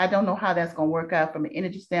to. I don't know how that's going to work out from an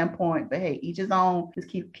energy standpoint, but hey, each his own. Just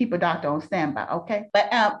keep a doctor on standby, okay? But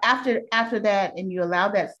after that, and you allow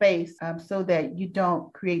that space so that you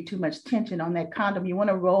don't create too much tension on that condom, you want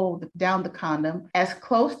to roll down the condom as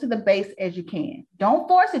close to the base as you can. Don't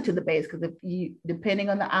force it to the base, because if you, depending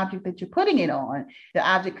on the object that you're putting it on, the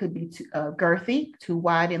object could be too girthy, too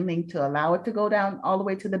wide in length to allow it to go down all the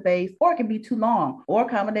way to the base, or it can be too long, or a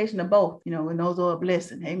combination of both, and those are a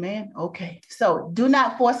blessing. Amen. Okay. So do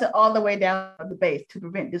not force it all the way down the base to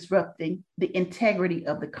prevent disrupting the integrity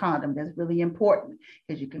of the condom. That's really important,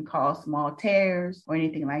 because you can cause small tears or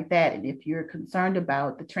anything like that. And if you're concerned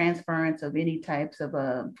about the transference of any types of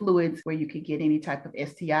fluids where you could get any type of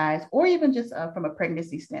STIs, or even just from a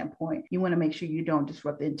pregnancy standpoint, you want to make sure you don't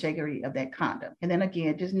disrupt the integrity of that condom. And then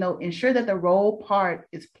again, just ensure that the roll part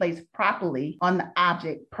is placed properly on the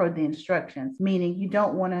object per the instructions, meaning you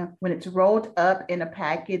don't want to, when it's rolled up in a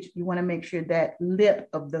package, you want to make sure that lip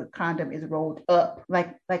of the condom is rolled up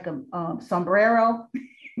like a sombrero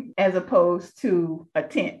as opposed to a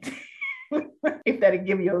tent. If that'll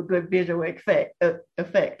give you a good visual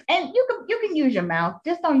effect. And you can use your mouth.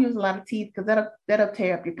 Just don't use a lot of teeth, because that'll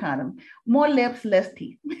tear up your condom. More lips, less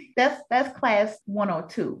teeth. That's class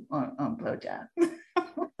 102 on blowjob.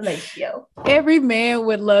 Ratio. Every man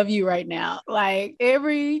would love you right now. Like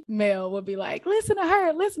every male would be like, listen to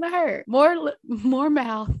her. More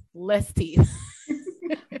mouth, less teeth.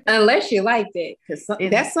 Unless you like that, because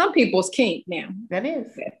that's some people's kink now. That is.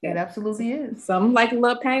 It absolutely is. Some like a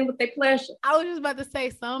little pain with their pleasure. I was just about to say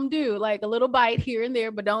some do, like a little bite here and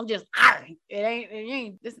there, but don't just it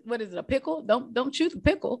ain't this, what is it, a pickle? Don't chew the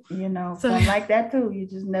pickle. You know, something like that too. You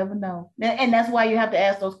just never know. And that's why you have to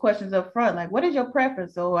ask those questions up front. Like, what is your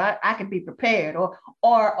preference? So I can be prepared.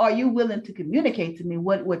 Or are you willing to communicate to me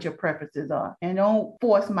what your preferences are? And don't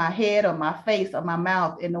force my head or my face or my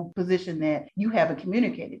mouth in a position that you haven't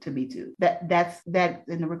communicated to me to. That's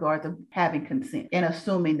in the regards of having consent and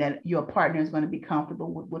assuming that your partner is going to be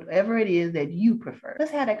comfortable with whatever it is that you prefer.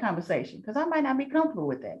 Let's have that conversation, because I might not be comfortable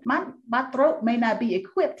with that. My throat may not be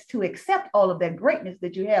equipped to accept all of that greatness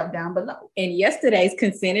that you have down below. And yesterday's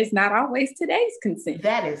consent is not always today's consent.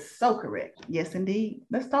 That is so correct. Yes, indeed.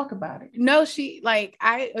 Let's talk about it. No,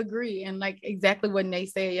 I agree. And like exactly what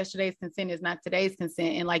Nate said, yesterday's consent is not today's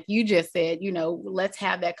consent. And like you just said, let's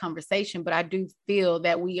have that conversation. But I do feel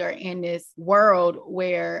that we are in this world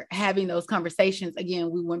where having those conversations, again,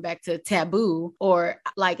 we went back to taboo, or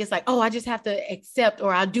like, it's like, oh, I just have to accept,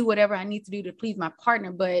 or I'll do whatever I need to do to please my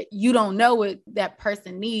partner. But you don't know what that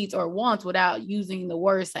person needs or wants without using the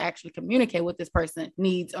words to actually communicate what this person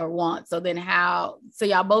needs or wants. So then so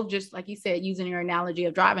y'all both, just like you said, using your analogy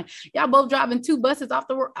of driving, y'all both driving two buses off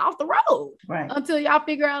the road, right? Until y'all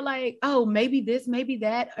figure out like, oh, maybe this, maybe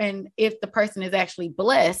that. And if the person is actually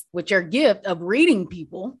blessed with your gift of reading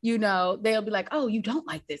people, they'll be like, oh, you don't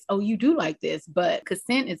like this. Oh, you do like this. But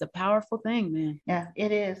consent is a powerful thing, man. Yeah,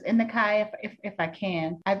 it is. And Nakai, if I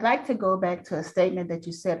can, I'd like to go back to a statement that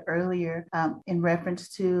you said earlier in reference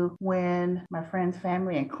to when my friends,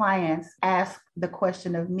 family, and clients ask the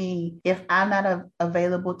question of me, if I'm not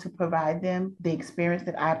available to provide them the experience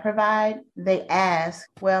that I provide, they ask,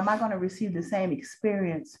 well, am I going to receive the same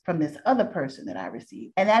experience from this other person that I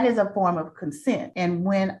receive? And that is a form of consent. And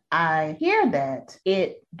when I hear that,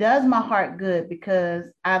 it does my heart good, because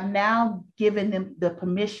I've now given them the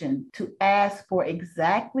permission to ask for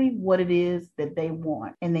exactly what it is that they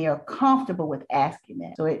want. And they are comfortable with asking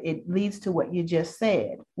that. So it leads to what you just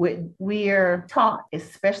said. We're taught,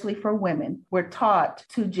 especially for women, we're taught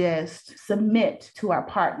to just submit to our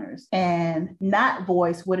partners and not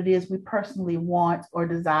voice what it is we personally want or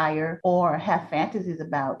desire or have fantasies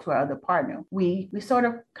about to our other partner. We sort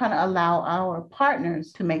of kind of allow our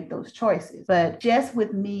partners to make those choices. But just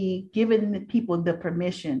with me giving the people the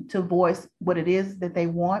permission to voice what it is that they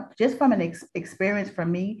want, just from an experience for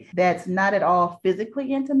me that's not at all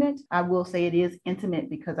physically intimate. I will say it is intimate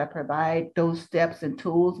because I provide those steps and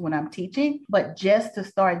tools when I'm teaching, but just to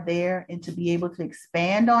start there and to be able to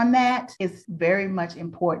expand on that is very much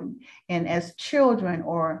important. And as children,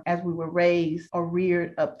 or as we were raised or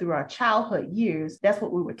reared up through our childhood years, that's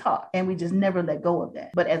what we were taught. And we just never let go of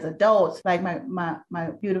that. But as adults, like my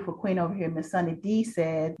beautiful queen over here, Miss Sunny D,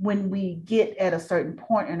 said, when we get at a certain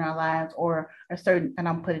point in our lives, or a certain, and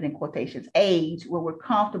I'm putting in quotations, age, where we're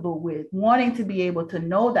comfortable with wanting to be able to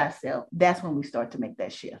know thyself, that's when we start to make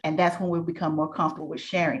that shift. And that's when we become more comfortable with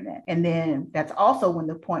sharing that. And then that's also when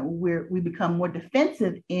the point where we become more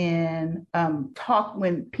defensive in talk,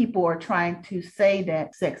 when people are trying to say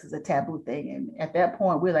that sex is a taboo thing. And at that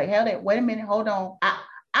point, we're like, wait a minute, hold on.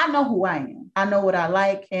 I know who I am. I know what I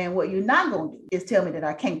like. And what you're not going to do is tell me that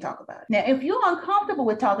I can't talk about it. Now, if you're uncomfortable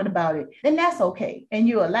with talking about it, then that's okay. And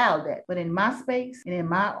you allow that. But in my space and in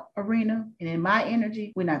my arena and in my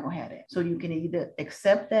energy, we're not going to have that. So you can either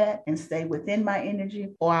accept that and stay within my energy,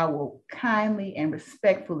 or I will kindly and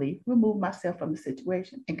respectfully remove myself from the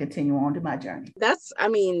situation and continue on to my journey. That's,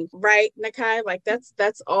 right, Nakai? Like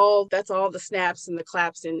that's all the snaps and the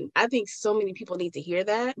claps. And I think so many people need to hear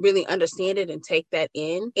that, really understand it and take that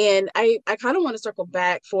in. And I kind of want to circle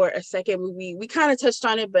back for a second. We kind of touched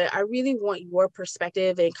on it, but I really want your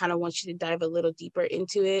perspective and kind of want you to dive a little deeper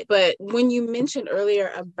into it. But when you mentioned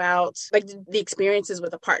earlier about like the experiences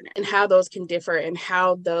with a partner and how those can differ, and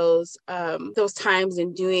how those times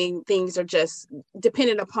and doing things are just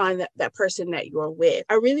dependent upon that person that you're with,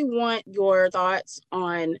 I really want your thoughts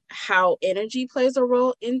on how energy plays a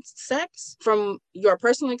role in sex from your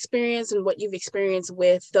personal experience and what you've experienced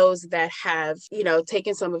with those that have,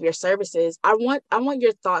 taken some of your services. I want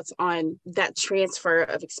your thoughts on that transfer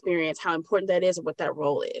of experience, how important that is, and what that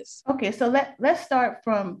role is. Okay, so let's start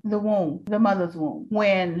from the womb, the mother's womb.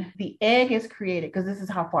 When the egg is created, because this is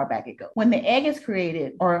how far back it goes. When the egg is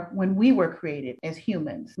created, or when we were created as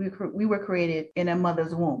humans, we were created in a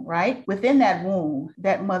mother's womb, right? Within that womb,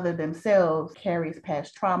 that mother themselves carries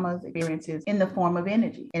past traumas, experiences in the form of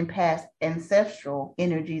energy, and past ancestral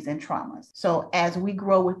energies and traumas. So as we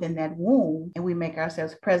grow within that womb and we make ourselves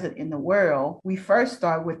ourselves present in the world, we first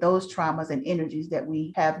start with those traumas and energies that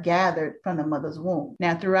we have gathered from the mother's womb.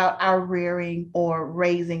 Now, throughout our rearing or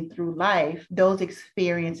raising through life, those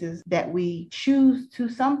experiences that we choose to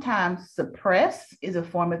sometimes suppress is a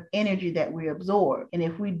form of energy that we absorb. And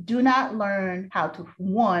if we do not learn how to,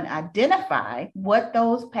 one, identify what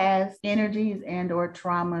those past energies and or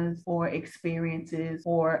traumas or experiences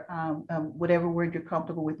or whatever word you're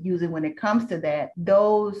comfortable with using when it comes to that,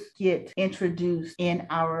 those get introduced in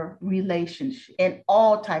our relationship, in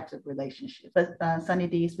all types of relationships. But Sunny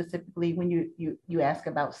D, specifically when you ask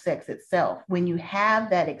about sex itself, when you have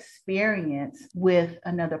that experience with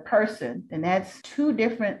another person, then that's two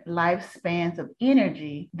different lifespans of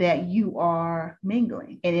energy that you are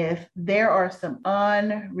mingling. And if there are some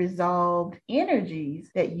unresolved energies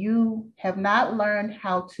that you have not learned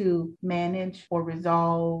how to manage or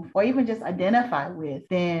resolve or even just identify with,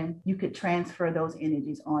 then you could transfer those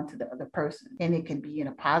energies onto the other person. And it can be in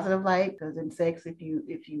a positive light, because in sex, if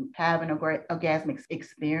you have an orgasmic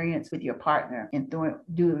experience with your partner and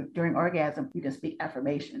during orgasm, you can speak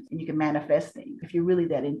affirmations and you can manifest things if you're really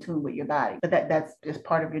that in tune with your body. But that's just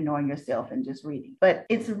part of your knowing yourself and just reading. But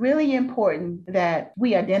it's really important that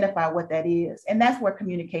we identify what that is. And that's where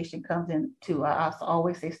communication comes into. I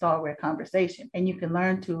always say start with a conversation, and you can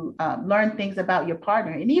learn to learn things about your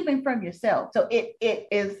partner and even from yourself. So it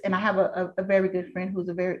is, and I have a very good friend who's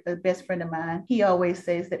a best friend of mine. He always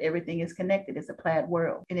says that everything is connected. It's a plaid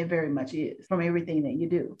world, and it very much is from everything that you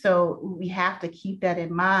do. So we have to keep that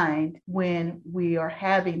in mind when we are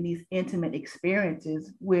having these intimate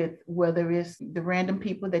experiences with, whether it's the random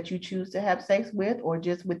people that you choose to have sex with or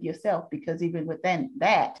just with yourself, because even within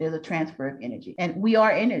that, there's a transfer of energy. And we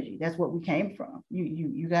are energy. That's what we came from.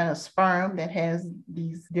 You got a sperm that has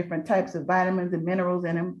these different types of vitamins and minerals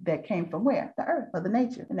in them that came from where? The earth, Mother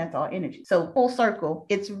Nature. And that's all energy. So full circle,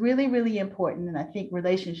 it's really, really important. And I think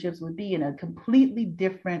relationships would be in a completely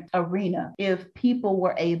different arena if people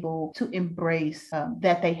were able to embrace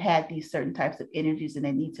that they had these certain types of energies and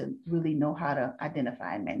they need to really know how to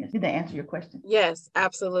identify and manage. Did that answer your question? Yes,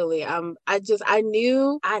 absolutely. I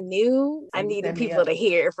knew I needed people to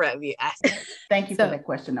hear it from you. Thank you for that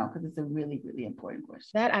question, though, because it's a really, really important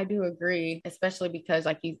question. That I do agree, especially because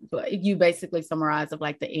like you basically summarized of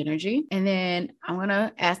like the energy. And then I'm going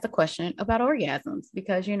to ask the question about orgasms,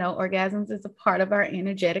 because, you know, orgasms is a part of our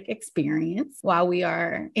energetic experience while we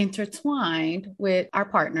are intertwined with our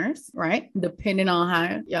partners, right? Depending on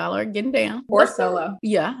how y'all are getting down. Or solo.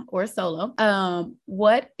 Yeah, or solo.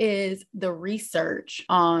 What is the research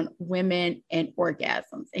on women and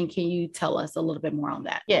orgasms? And can you tell us a little bit more on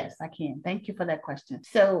that? Yes, I can. Thank you for that question.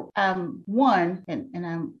 So one, and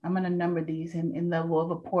I'm going to number these in level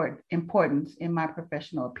of importance in my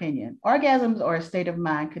professional opinion. Orgasms are a state of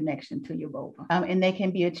mind connection to your vulva, and they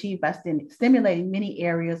can be achieved by stimulating many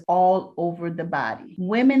areas all over the body.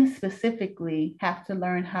 Women specifically have to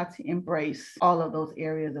learn how to embrace all of those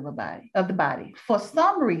areas of the body. For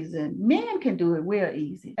some reason, men can do it real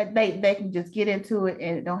easy. They can just get into it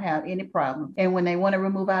and don't have any problem. And when they want to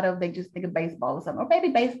remove out of, they just think of baseball or something. Or maybe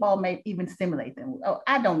baseball may even stimulate them. Oh,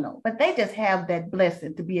 I don't know. But they just have that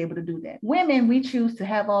blessing to be able to do that. Women, we choose to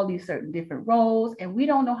have all these certain different roles, and we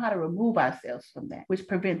don't know how to remove ourselves from that, which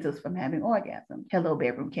prevents us from having orgasm. Hello,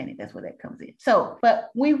 bedroom Kenny. That's where that comes in. So, but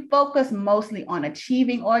we focus mostly on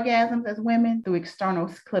achieving orgasms as women through external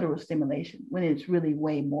clitoral stimulation, when it's really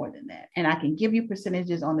way more than that. And I can give you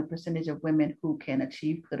percentages on the percentage of women who can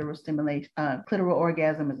achieve clitoral stimulation, clitoral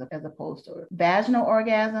orgasm as opposed to vaginal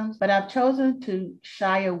orgasms. But I've chosen to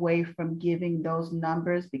shy away from giving those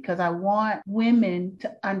numbers because I want women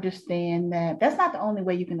to understand that that's not the only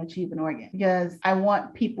way you can achieve an orgasm, because I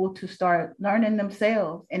want people to start learning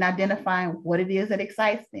themselves and identifying what it is that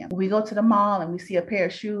excites them. When we go to the mall and we see a pair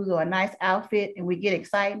of shoes or a nice outfit and we get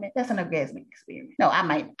excitement, that's an orgasmic experience. No, I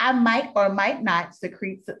might or might not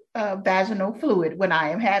secrete vaginal fluid when I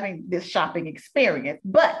am having this shopping experience,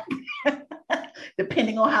 but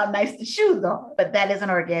depending on how nice the shoes are. But that is an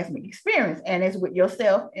orgasmic experience, and it's with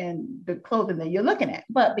yourself and the clothing that you're looking at.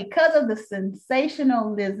 But because of the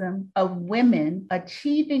sensationalism of women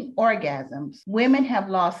achieving orgasms, women have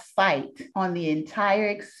lost sight on the entire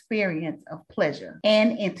experience of pleasure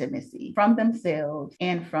and intimacy from themselves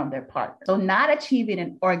and from their partner. So not achieving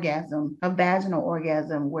an orgasm, a vaginal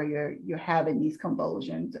orgasm where you're having these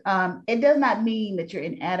convulsions, it does not mean that you're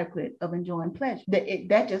inadequate of enjoying pleasure.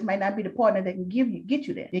 That just might not be the partner partner that can get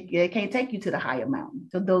you there. They can't take you to the higher mountain.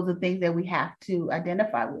 So those are things that we have to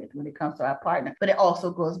identify with when it comes to our partner. But it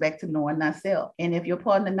also goes back to knowing thyself. And if your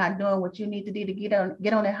partner not doing what you need to do to get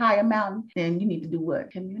on that higher mountain, then you need to do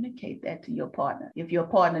what? Communicate that to your partner. If your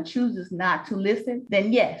partner chooses not to listen,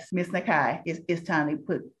 then yes, Miss Nakai, it's time to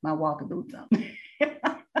put my walking boots on.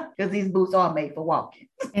 Because these boots are made for walking.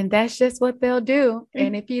 And that's just what they'll do.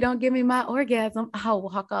 And if you don't give me my orgasm, I'll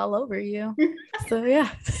walk all over you. So yeah.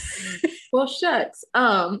 Well, shucks.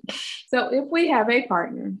 So if we have a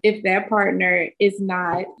partner, if that partner is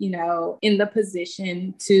not, in the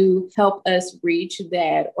position to help us reach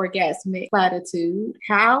that orgasmic platitude,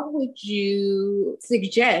 how would you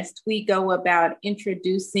suggest we go about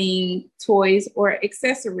introducing toys or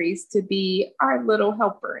accessories to be our little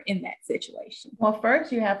helper in that situation? Well,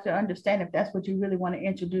 first you have to understand if that's what you really want to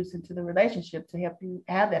introduce into the relationship to help you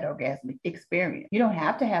have that orgasmic experience. You don't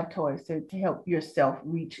have to have toys to help yourself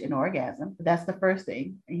reach an orgasm. That's the first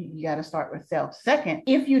thing. You got to start with self. Second,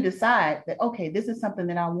 if you decide that, okay, this is something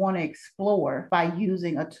that I want to explore by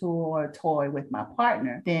using a tool or a toy with my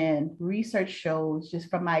partner, then research shows, just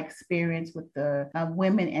from my experience with the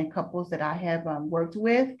women and couples that I have worked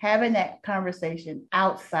with, having that conversation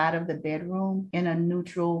outside of the bedroom in a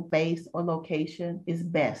neutral space or location is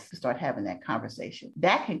best to start having that conversation.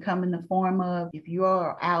 That can come in the form of if you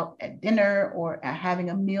are out at dinner or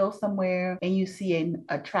having a meal somewhere and you see an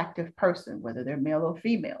attractive person, whether they're male or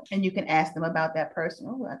female, and you can ask them about that person.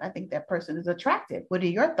 Oh, I think that person is attractive. What are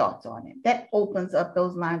your thoughts on it? That opens up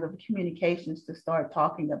those lines of communications to start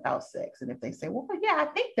talking about sex. And if they say, well, yeah, I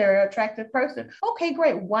think they're an attractive person. Okay,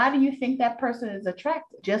 great. Why do you think that person is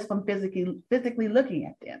attractive? Just from physically looking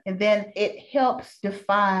at them. And then it helps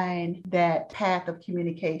define that path of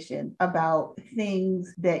communication about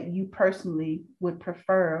things that you personally would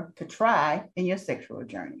prefer to try in your sexual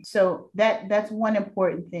journey. So that's one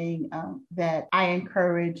important thing that I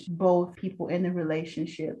encourage both people in the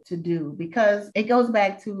relationship to do, because it goes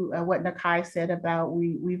back to what Nakai said about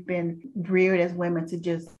we've been reared as women to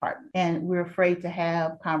just partner, and we're afraid to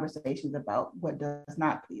have conversations about what does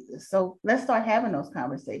not please us. So let's start having those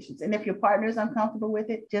conversations. And if your partner is uncomfortable with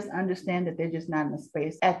it, just understand that they're just not in a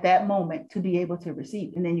space at that moment to be able to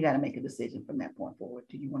receive. And then you got to make a decision from that point forward.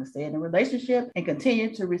 Do you want to stay in a relationship and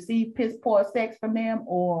continue to receive piss poor sex from them,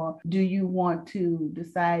 or do you want to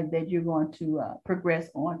decide that you're going to progress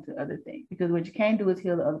on to other things? Because what you can't do is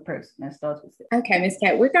heal the other person. That starts with sex. Okay, Miss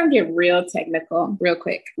Cat, we're going to get real technical real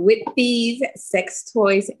quick. With these sex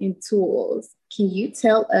toys and tools, can you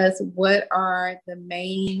tell us what are the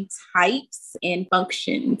main types and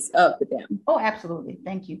functions of them? Oh, absolutely.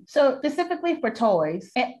 Thank you. So specifically for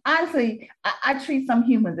toys, and honestly, I treat some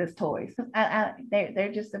humans as toys.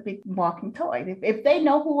 They're just a big walking toy. If they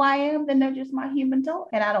know who I am, then they're just my human toy,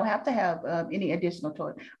 and I don't have to have any additional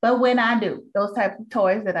toys. But when I do, those types of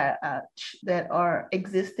toys that are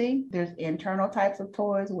existing, there's internal types of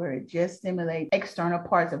toys where it just stimulates external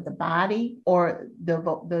parts of the body or the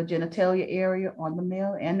genitalia area on the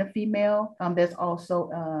male and the female. There's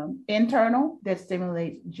also internal that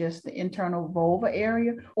stimulates just the internal vulva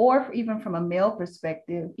area, or even from a male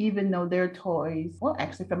perspective, even though they're toys, well,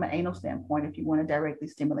 actually from an anal standpoint, if you want to directly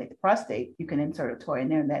stimulate the prostate, you can insert a toy in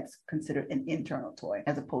there, and that's considered an internal toy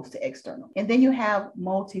as opposed to external. And then you have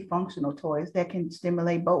multifunctional toys that can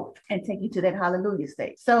stimulate both and take you to that hallelujah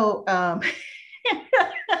state. So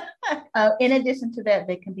in addition to that,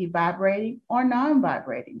 they can be vibrating or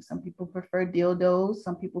non-vibrating. Some people prefer dildos.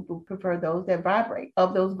 Some people prefer those that vibrate.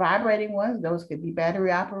 Of those vibrating ones, those could be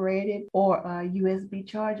battery operated or USB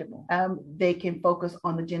chargeable. They can focus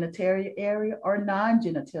on the genitalia area or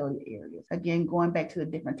non-genitalia areas. Again, going back to the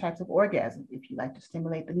different types of orgasms. If you like to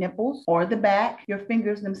stimulate the nipples or the back, your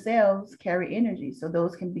fingers themselves carry energy. So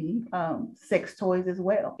those can be sex toys as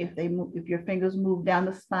well. If your fingers move down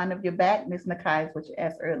the spine of your back, Ms. Nakai is what you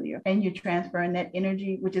asked earlier, and you're transferring that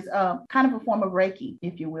energy, which is kind of a form of Reiki,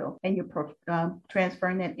 if you will, and you're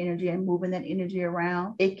transferring that energy and moving that energy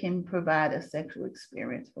around, it can provide a sexual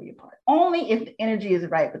experience for your partner. Only if the energy is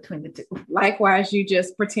right between the two. Likewise, you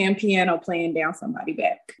just pretend piano playing down somebody's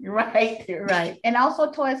back. Right. And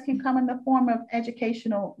also toys can come in the form of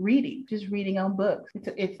educational reading, just reading on books.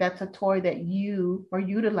 If that's a toy that you are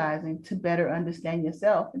utilizing to better understand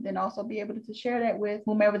yourself, and then also be able to share that with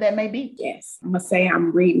whomever that may be. Yes, I'm going to say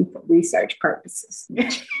I'm reading for research purposes.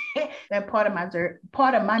 That part of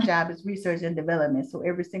my job is research and development. So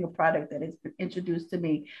every single product that is introduced to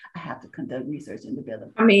me, I have to conduct research and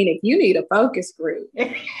development. I mean, if you need a focus group.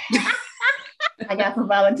 I got some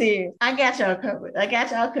volunteers. I got y'all covered.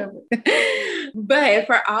 But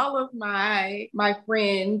for all of my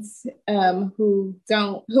friends who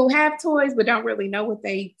have toys but don't really know what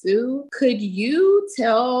they do, could you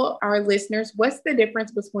tell our listeners what's the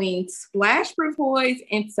difference between splash proof toys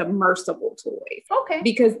and submersible toys? Okay.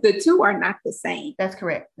 Because the two are not the same. That's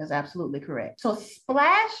correct. That's absolutely correct. So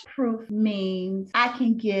splash proof means I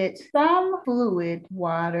can get some fluid,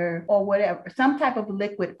 water, or whatever, some type of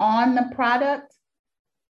liquid on the product.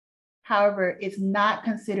 However, it's not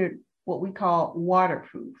considered what we call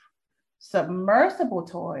waterproof. Submersible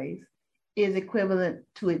toys is equivalent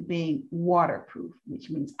to it being waterproof, which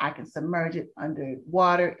means I can submerge it under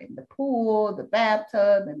water in the pool, the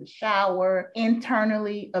bathtub, in the shower,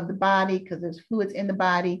 internally of the body, because there's fluids in the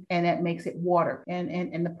body, and that makes it water.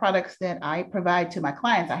 And the products that I provide to my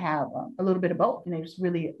clients, I have a little bit of both, and it's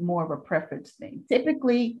really more of a preference thing.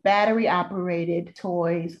 Typically, battery operated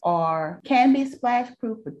toys can be splash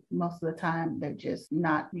proof, but most of the time they're just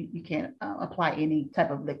not. You can't apply any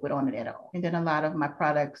type of liquid on it at all. And then a lot of my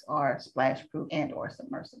products are splash proof and or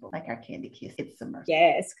submersible, like our Candy Kiss. It's submersible.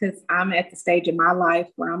 Yes, because I'm at the stage in my life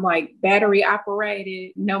where I'm like, battery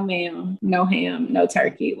operated, no ma'am, no ham, no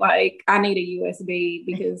turkey. Like, I need a USB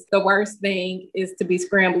because the worst thing is to be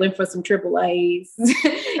scrambling for some AAAs.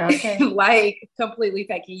 Okay. Like, completely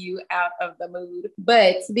taking you out of the mood.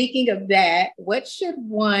 But speaking of that, what should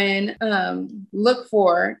one look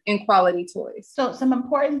for in quality toys? So some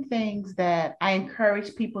important things that I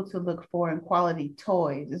encourage people to look for in quality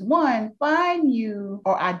toys is, one, find you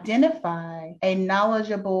or identify a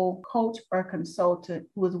knowledgeable coach or consultant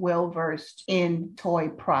who is well-versed in toy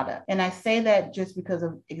product. And I say that just because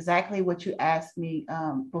of exactly what you asked me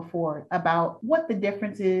before about what the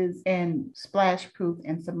difference is in splash proof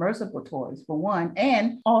and submersible toys, for one,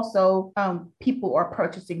 and also people are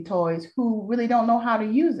purchasing toys who really don't know how to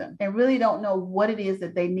use them and really don't know what it is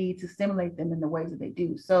that they need to stimulate them in the ways that they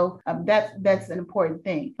do. So that's an important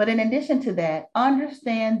thing. But in addition to that,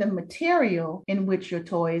 understand the material in which your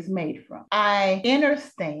toy is made from. I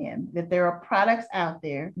understand that there are products out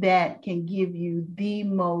there that can give you the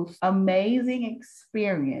most amazing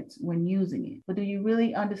experience when using it. But do you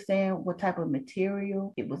really understand what type of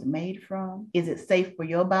material it was made from? Is it safe for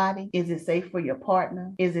your body? Is it safe for your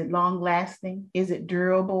partner? Is it long lasting? Is it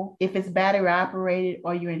durable? If it's battery operated,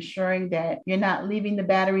 are you ensuring that you're not leaving the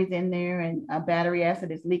batteries in there and a battery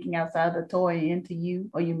acid is leaking outside the toy into you?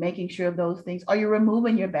 Are you making sure of those things? Are you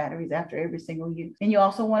removing your batteries after every single use? And you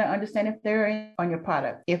also want to understand if they're on your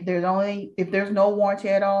product. If there's no warranty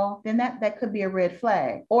at all, then that could be a red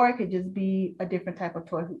flag, or it could just be a different type of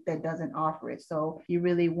toy that doesn't offer it. So you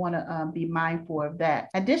really want to be mindful of that.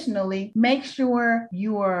 Additionally, make sure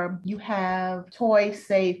you have toy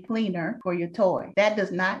safe cleaner for your toy. That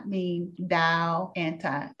does not mean Dial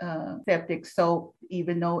antiseptic soap,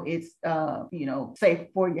 even though it's safe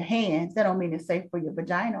for your hands. That don't mean it's safe for your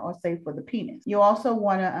vagina or safe for the penis. You also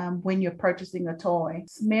want to, when you're purchasing a toy,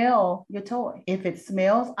 smell your toy. If it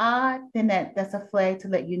smells odd, then that's a flag to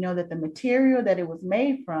let you know that the material that it was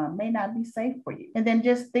made from may not be safe for you. And then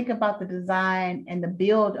just think about the design and the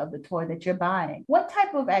build of the toy that you're buying. What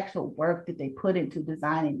type of actual work did they put into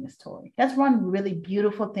designing this toy? That's one really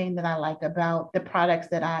beautiful thing that I like about the products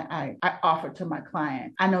that I offer to my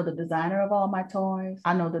clients. I know the designer of all my toys.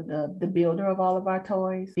 I know the builder of all of our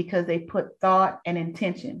toys, because they put thought and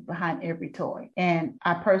intention behind every toy. And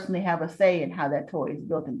I personally have a say in how that toy is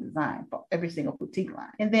built and designed for every single boutique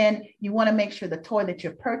line. And then you want to make sure the toy that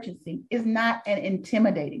you're purchasing is not an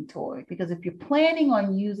intimidating toy, because if you're planning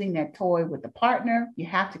on using that toy with a partner, you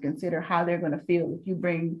have to consider how they're going to feel if you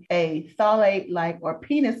bring a phthalate-like or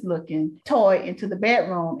penis-looking toy into the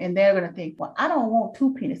bedroom, and they're going to think, well, I don't want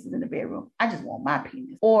two penises in the bedroom. I just want my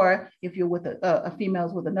penis. Or if you're with a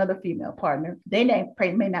female's with another female partner, they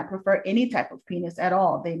may not prefer any type of penis at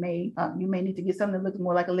all. They may you may need to get something that looks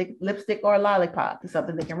more like a lipstick or a lollipop, to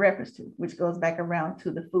something they can reference to, which goes back around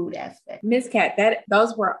to the food aspect. Miss Cat,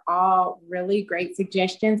 those were all really great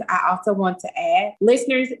suggestions. I also want to add,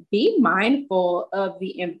 listeners, be mindful of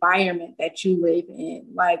the environment that you live in.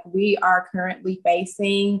 Like, we are currently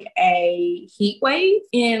facing a heat wave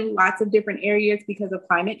in lots of different areas because of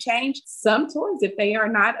climate change. Some toys, if they are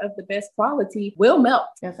not of the best quality, will melt.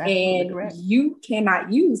 That's absolutely and correct. You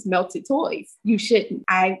cannot use melted toys. You shouldn't.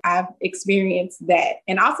 I've experienced that.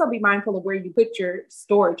 And also be mindful of where you put your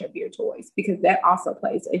storage of your toys, because that also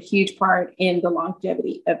plays a huge part in the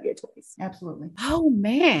longevity of your toys. Absolutely. Oh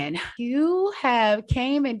man, you have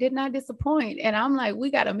came and did not disappoint. And I'm like, we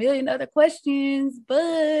got a million other questions, but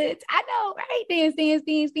I know, right? Dance.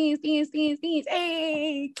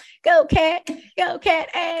 Hey, go cat.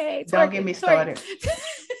 Hey, don't get me started.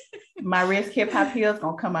 My wrist hip hop heels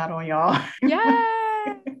gonna come out on y'all. Yeah.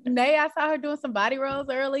 Nay, I saw her doing some body rolls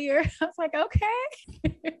earlier. I was like, okay.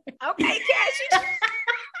 Okay, Cassie.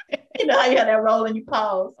 You know how you had that roll and you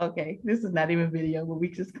pause. Okay, this is not even video, but we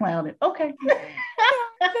just clowning. Okay.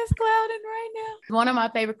 Just clouding right now. One of my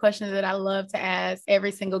favorite questions that I love to ask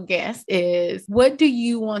every single guest is, what do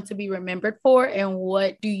you want to be remembered for, and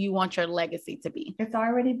what do you want your legacy to be? It's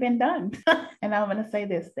already been done. And I'm going to say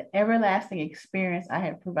this, the everlasting experience I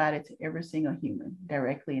have provided to every single human,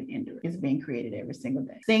 directly and indirectly, is being created every single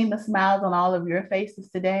day. Seeing the smiles on all of your faces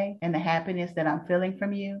today and the happiness that I'm feeling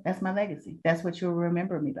from you, that's my legacy. That's what you'll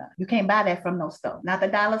remember me by. You can't buy that from no store. Not the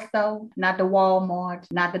dollar store, not the Walmart,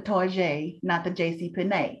 not the Target, not the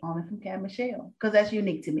JCPenney, only from Cat Michele, because that's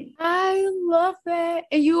unique to me. I love that.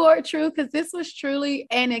 And you are true, because this was truly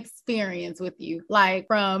an experience with you. Like,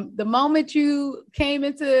 from the moment you came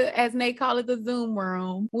into, as Nate called it, the Zoom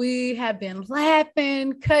room, we have been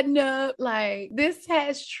laughing, cutting up. Like, this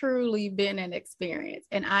has truly been an experience.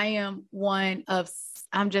 And I am one of,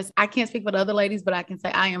 I can't speak for the other ladies, but I can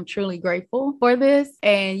say I am truly grateful for this.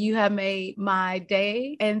 And you have made my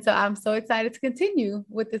day. And so I'm so excited to continue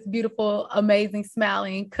with this beautiful, amazing,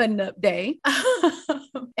 smiling, cutting up day.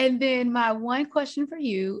 And then my one question for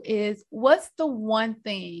you is, what's the one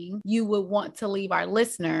thing you would want to leave our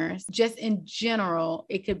listeners, just in general?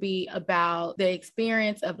 It could be about the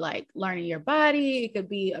experience of like learning your body. It could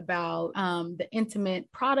be about the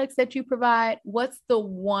intimate products that you provide. What's the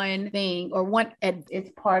one thing or one? It's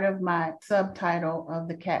part of my subtitle of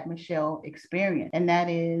the Cat Michele experience. And that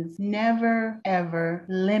is, never, ever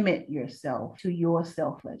limit yourself to your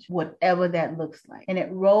self-pleasure, whatever that looks like. And it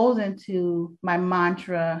rolls into my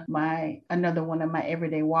mantra, another one of my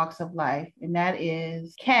everyday walks of life. And that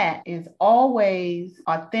is, Cat is always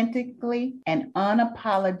authentically and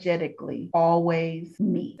unapologetically always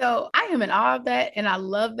me. So I am in awe of that. And I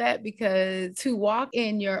love that, because to walk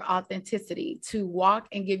in your authenticity, to walk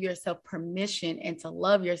and give yourself permission and to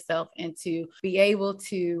love yourself and to be able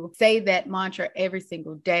to say that mantra every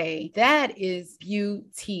single day, that is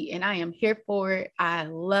beauty. And I am here for it. I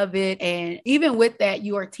love it. And even with that,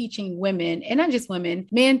 you are teaching women, and not just women,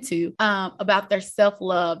 men too, about their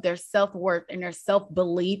self-love, their self-worth, and their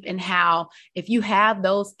self-belief, and how if you have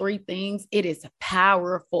those three things, it is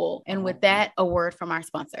powerful. And with that, a word from our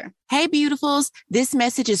sponsor. Hey, beautifuls. This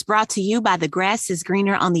message is brought to you by The Grass is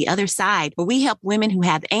Greener on the Other Side, where we help women who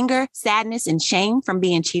have anger, sadness, and shame from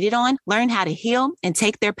being cheated on learn how to heal and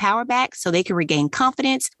take their power back so they can regain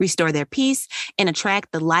confidence, restore their peace, and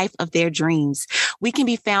attract the life of their dreams. We can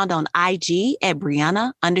be found on IG at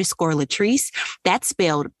Brianna_Latrice. That's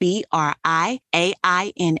spelled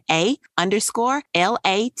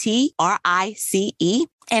BRIANA_LATRICE.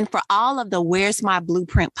 And for all of the Where's My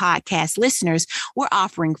Blueprint podcast listeners, we're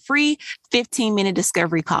offering free 15-minute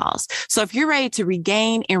discovery calls. So if you're ready to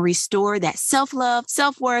regain and restore that self-love,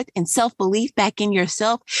 self-worth, and self-belief back in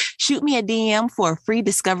yourself, shoot me a DM for a free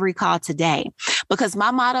discovery call today. Because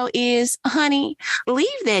my motto is, honey, leave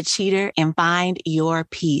that cheater and find your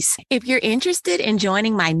peace. If you're interested in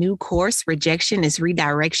joining my new course, Rejection is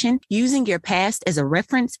Redirection, using your past as a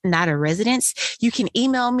reference, not a residence, you can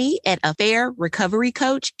email me at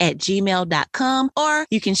affairrecoverycoach@gmail.com, or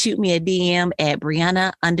you can shoot me a DM at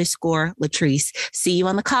Brianna_Latrice. See you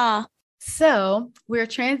on the call. So we're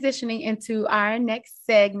transitioning into our next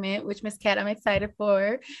segment, which Miss Cat, I'm excited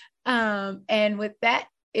for. And with that,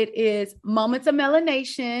 it is Moments of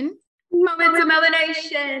Melanation. Moments of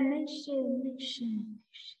Melanation.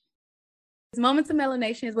 Moments of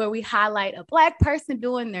Melanation is where we highlight a Black person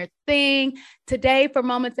doing their thing. Today for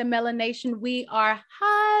Moments of Melanation, we are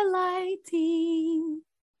highlighting.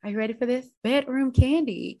 Are you ready for this? Bedroom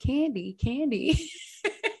candy.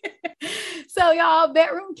 So y'all,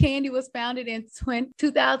 Bedroom Candy was founded in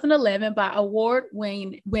 2011 by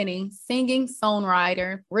award-winning singing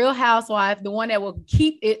songwriter, Real Housewife, the one that will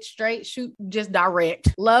keep it straight, shoot, just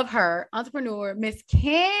direct. Love her. Entrepreneur, Miss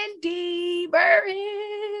Candy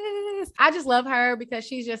Burris. I just love her because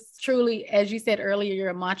she's just truly, as you said earlier, you're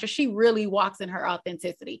a mantra. She really walks in her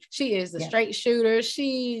authenticity. She is a straight shooter.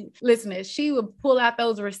 She would pull out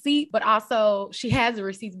those receipts, but also she has the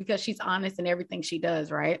receipts because she's honest in everything she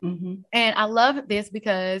does, right? Mm-hmm. And I love this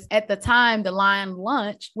because at the time, the line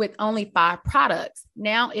launched with only 5 products.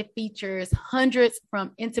 Now it features hundreds,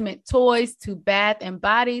 from intimate toys to bath and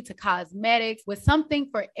body to cosmetics, with something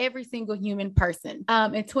for every single human person.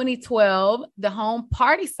 In 2012, the home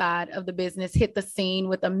party side of the business hit the scene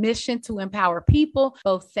with a mission to empower people,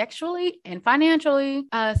 both sexually and financially.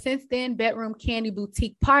 Since then, Bedroom Candy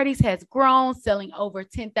Boutique Parties has grown, selling over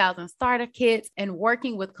 10,000 starter kits and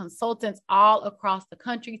working with consultants all across the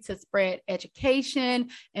country to spread education,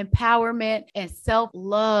 empowerment, and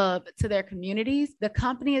self-love to their communities. The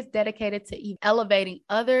company is dedicated to elevating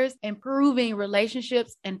others, improving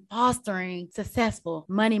relationships, and fostering successful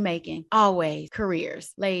money-making, always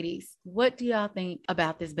careers. Ladies, what do y'all think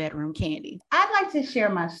about this Bedroom Candy? I'd like to share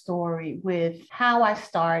my story with how I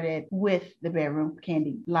started with the Bedroom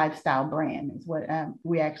Candy lifestyle brand is what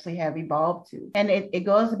we actually have evolved to. And it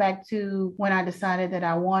goes back to when I decided that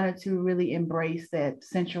I wanted to really embrace that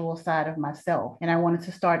sensual side of myself. And I wanted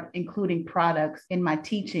to start including products in my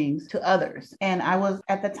teachings to others. And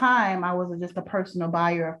at the time, I was just a personal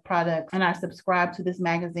buyer of products. And I subscribed to this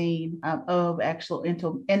magazine of actual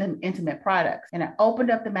intimate products. And I opened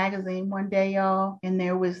up the magazine one day, y'all, and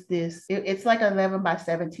there was this, it's like 11 by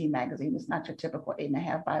 17 magazine. It's not your typical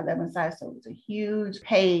 8.5 by 11 size. So it was a huge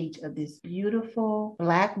page of this beautiful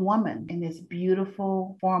Black woman in this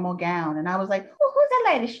beautiful formal gown. And I was like, oh, who's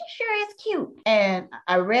that lady? She sure is cute. And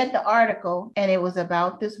I read the article, and it was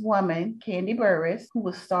about this woman, Candy Burris, who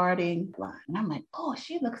was starting line. And I'm like, oh,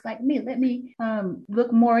 she looks like me. Let me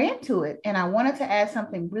look more into it. And I wanted to add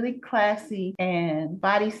something really classy and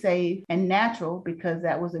body safe and natural, because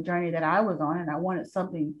that was a journey that I was on, and I wanted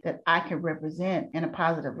something that I could represent in a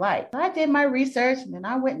positive light. So I did my research, and then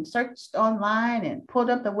I went and searched online and pulled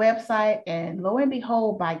up the website, and lo and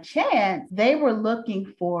behold, by chance, they were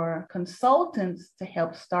looking for consultants to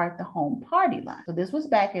help start the home party line. So this was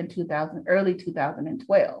back in early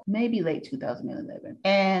 2012, maybe late 2011.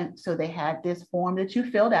 And so they had this form that you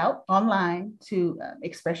filled out online to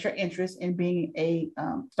express your interest in being a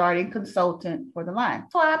starting consultant for the line.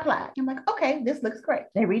 So I applied. I'm like, okay, this looks great.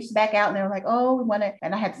 They reached back out and they were like, oh, we want to,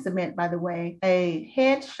 and I had to submit, by the way, a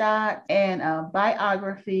headshot and a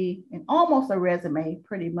biography and almost a resume,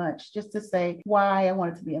 pretty much, just to say why I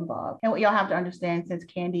wanted to be involved. And what y'all have to understand, since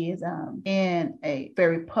Candy is in a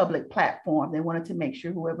very public platform, they wanted to make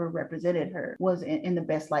sure whoever represented her was in the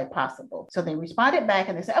best light possible. So they responded back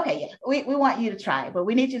and they said, okay, yeah, we want you to try it, but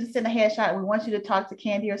we need you to send a headshot. We want you to talk to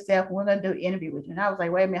Candy herself. We're going to do an interview with you. And I was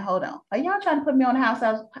like, wait a minute, hold on. Are y'all trying to put me on the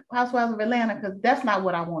Housewives of Atlanta? Because that's not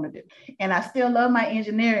what I want to do. And I still love my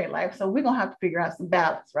engineering life. So we're going to have to figure out some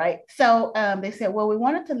balance, right? So they said, well, we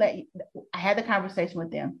wanted to let you, I had the conversation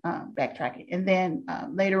with them, backtracking. And then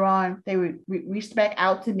later on, they reached back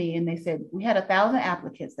out to me and they said, we had 1,000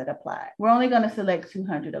 applicants that applied. We're only going to select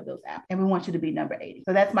 200 of those applicants, and we want you to be number 80.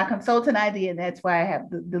 So that's my consultant ID, and that's why I have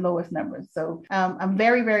the lowest numbers. So I'm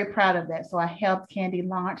very, very proud of that. So I helped Candy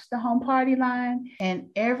launch the home party line, and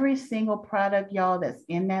every single product, y'all, that's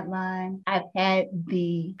in that line, I've had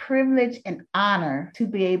the privilege and honor to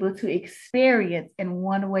be able to experience in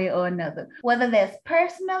one way or another, whether that's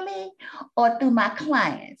personally or through my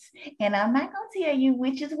clients. And I'm not going to tell you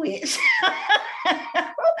which is which,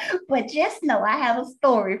 but just know I have a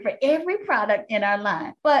story for every product in our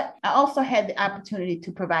line. But I also had the opportunity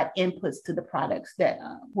to provide inputs to the products that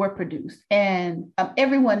were produced. And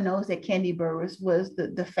everyone knows that Candy Burris was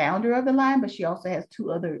the founder of the line, but she also has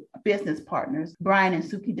two other business partners, Brian and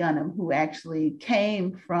Suki Dunham, who actually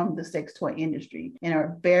came from the sex toy industry and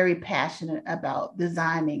are very passionate about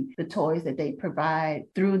designing the toys that they provide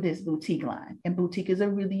through this boutique line. And boutique is a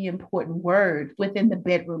really important word within the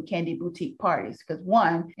Bedroom Candy Boutique Parties, because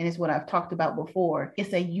one, and it's what I've talked about before,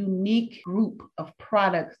 it's a unique group of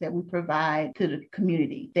products that we provide to the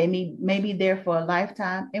community. They may be there for a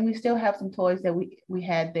lifetime, and we still have some toys that we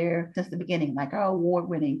had there since the beginning, like our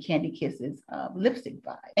award-winning Candy Kisses lipstick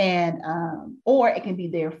vibe. And or it can be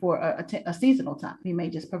there for a seasonal time. We may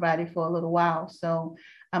just provide it for a little while. So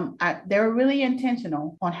they're really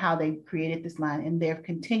intentional on how they created this line, and they've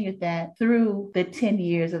continued that through the 10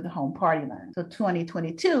 years of the home party line. So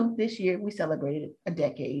 2022, this year, we celebrated a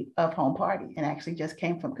decade of home party, and actually just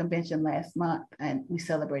came from convention last month, and we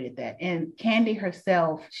celebrated that. And Candy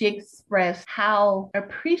herself, she expressed how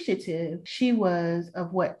appreciative she was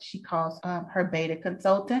of what she calls her beta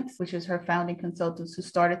consultants, which is her founding consultants who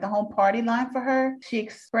started the home party line for her. She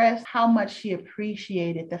expressed how much she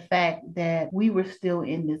appreciated the fact that we were still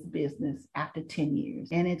in this business after 10 years.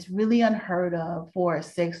 And it's really unheard of for a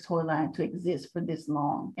sex toy line to exist for this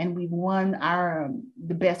long. And we've won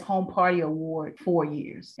the best home party award 4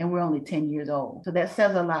 years, and we're only 10 years old. So that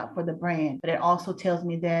says a lot for the brand, but it also tells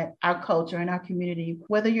me that our culture and our community,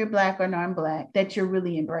 whether you're Black or non-Black, that you're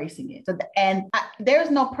really embracing it. So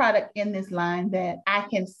there's no product in this line that I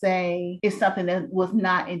can say is something that was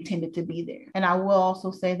not intended to be there. And I will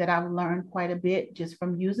also say that I've learned quite a bit just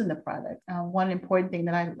from using the product. One important thing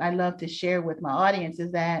that I love to share with my audience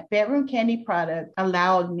is that bedroom candy product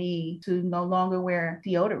allowed me to no longer wear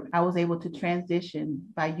deodorant. I was able to transition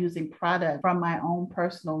by using product from my own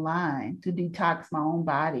personal line to detox my own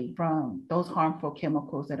body from those harmful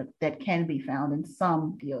chemicals that can be found in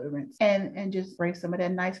some deodorants, and just spray some of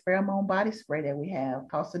that nice pheromone body spray that we have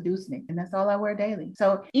called seducing. And that's all I wear daily.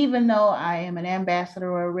 So even though I am an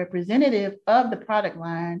ambassador or a representative of the product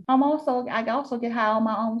line, I also get high on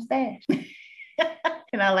my own stash.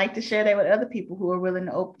 And I like to share that with other people who are willing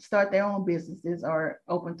to start their own businesses or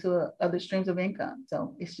open to other streams of income.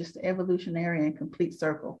 So it's just an evolutionary and complete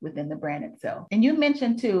circle within the brand itself. And you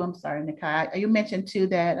mentioned too, I'm sorry, Nikai, you mentioned too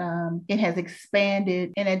that it has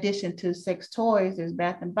expanded. In addition to sex toys, there's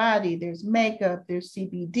bath and body, there's makeup, there's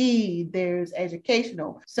CBD, there's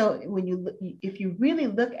educational. So if you really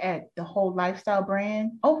look at the whole lifestyle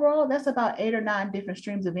brand, overall, that's about 8 or 9 different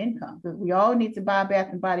streams of income. Because we all need to buy bath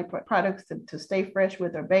and body products to stay fresh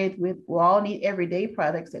with or bathe with. We all need everyday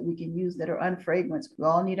products that we can use that are unfragranced. We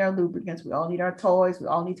all need our lubricants. We all need our toys. We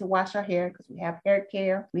all need to wash our hair because we have hair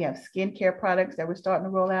care. We have skincare products that we're starting to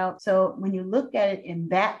roll out. So when you look at it in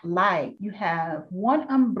that light, you have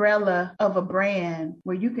one umbrella of a brand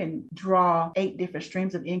where you can draw 8 different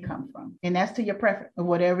streams of income from. And that's to your preference or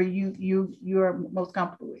whatever you're most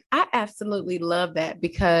comfortable with. I absolutely love that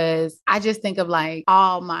because I just think of like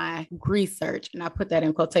all my research, and I put that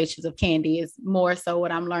in quotations of Candy, is more so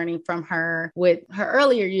what I'm learning from her with her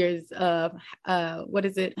earlier years of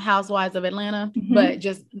Housewives of Atlanta, but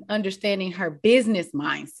just understanding her business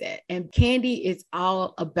mindset. And Candy is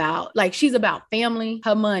all about, like, she's about family,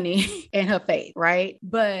 her money, and her faith, right?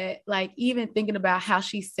 But like, even thinking about how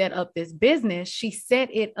she set up this business, she set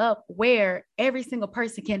it up where every single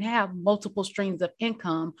person can have multiple streams of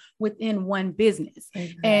income within one business.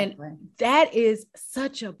 Exactly. And that is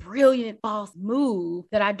such a brilliant false move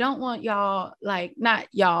that I don't want y'all, like, not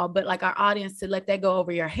y'all, but like our audience, to let that go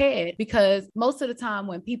over your head, because most of the time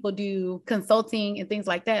when people do consulting and things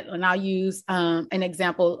like that, and I'll use an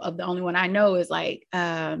example of the only one I know is like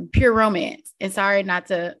Pure Romance. And sorry not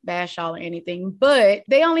to bash y'all or anything, but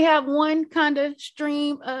they only have one kind of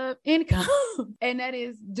stream of income, and that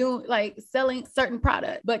is doing like selling certain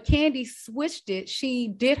product. But Candy switched it. She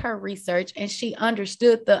did her research and she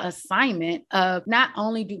understood the assignment of not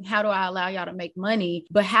only how do I allow y'all to make money,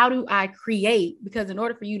 but how do I create? Because in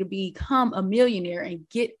order for you to become a millionaire and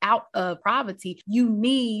get out of poverty, you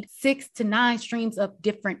need 6 to 9 streams of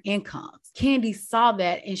different incomes. Candy saw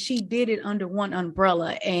that and she did it under one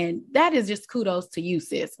umbrella. And that is just kudos to you,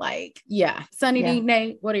 sis. Like, yeah. Sunny D,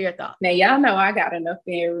 Nay, what are your thoughts? Now, y'all know I got enough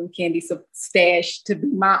bedroom candy stash to be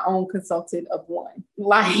my own consultant of one.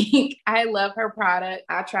 Like, I love her product.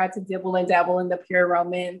 I tried to dibble and dabble in the Pure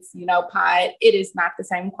Romance, pot. It is not the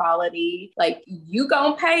same quality. Like, you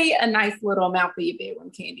gonna pay a nice little amount for your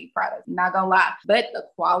bedroom candy product. Not gonna lie. But the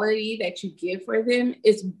quality that you get for them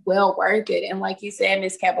is well worth it. And like you said,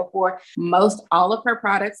 Ms. Cat, before, most all of her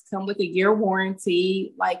products come with a year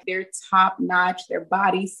warranty. Like, they're top notch, they're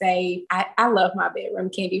body safe. I love my bedroom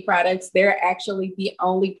candy products. They're actually the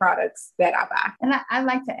only products that I buy. And I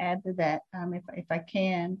like to add to that, if I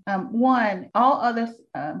can. One, all other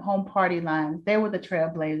home party lines, they were the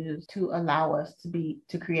trailblazers to allow us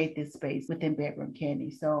to create this space within bedroom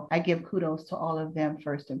candy. So I give kudos to all of them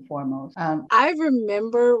first and foremost. I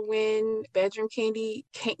remember when bedroom candy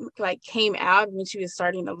came out, when she was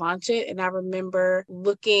starting to launch it, and I remember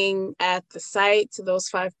looking at the site to those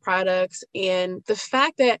 5 products, and the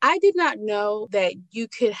fact that I did not know that you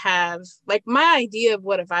could have, like, my idea of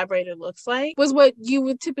what a vibrator looks like was what you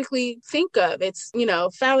would typically think of. It's,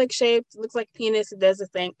 phallic shaped, looks like penis, it does a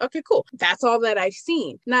thing. Okay, cool. That's all that I've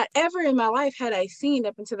seen. Not ever in my life had I seen,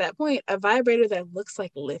 up until that point, a vibrator that looks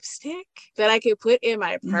like lipstick that I could put in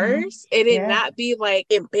my purse and it not be like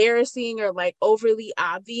embarrassing or like overly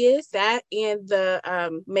obvious. That and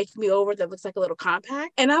the Make Me Over that looks like a little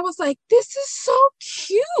compact. And I was like, this is so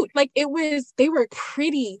cute. Like, they were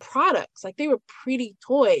pretty products. Like, they were pretty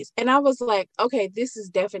toys. And I was like, okay, this is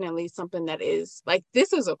definitely something that is like,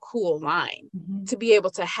 this is a cool line to be able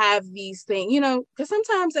to have these things, because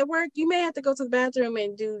sometimes at work, you may have to go to the bathroom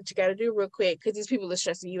and do what you got to do real quick because these people are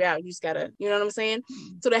stressing you out. You just got to, you know what I'm saying?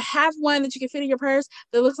 So to have one that you can fit in your purse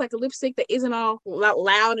that looks like a lipstick that isn't all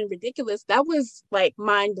loud and ridiculous, that was like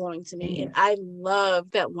mind blowing to me. And I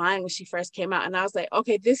loved that line when she first came out. And I was like,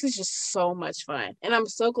 okay, this is just so much fun. And I'm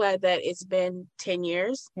so glad that it's been 10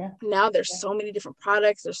 years. Now there's so many different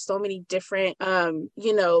products. There's so many different,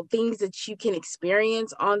 things that you can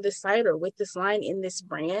experience on this site or with this line. shine in this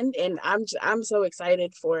brand. And I'm so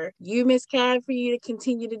excited for you, Miss Cat, for you to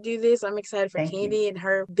continue to do this. I'm excited for Thank Candy you. and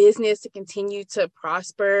her business to continue to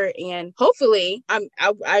prosper. And hopefully,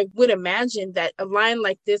 I would imagine that a line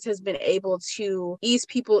like this has been able to ease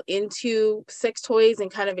people into sex toys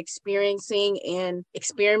and kind of experiencing and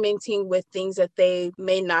experimenting with things that they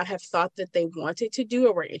may not have thought that they wanted to do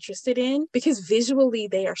or were interested in, because visually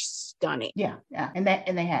they are stunning. Yeah. And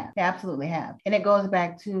they absolutely have. And it goes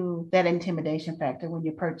back to that intimidation factor when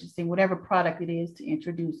you're purchasing whatever product it is to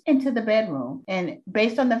introduce into the bedroom. And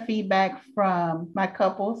based on the feedback from my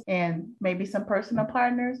couples and maybe some personal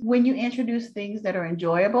partners, when you introduce things that are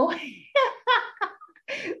enjoyable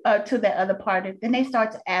to that other party, then they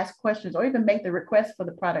start to ask questions or even make the request for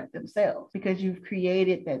the product themselves, because you've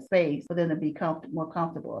created that space for them to be more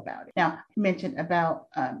comfortable about it. Now, you mentioned about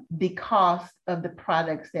the cost of the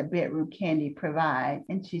products that Bedroom Candy provides.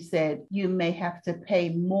 And she said, you may have to pay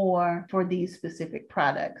more for these specific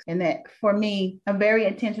products. And that for me, I'm very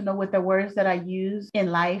intentional with the words that I use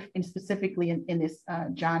in life and specifically in this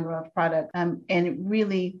genre of product. And it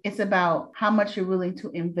really, it's about how much you're willing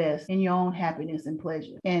to invest in your own happiness and pleasure.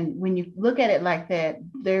 And when you look at it like that,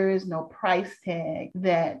 there is no price tag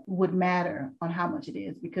that would matter on how much it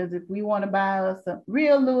is. Because if we want to buy us a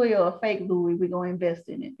real Louis or a fake Louis, we're going to invest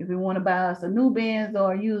in it. If we want to buy us a new Benz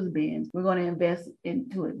or a used Benz, we're going to invest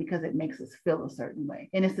into it because it makes us feel a certain way.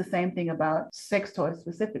 And it's the same thing about sex toys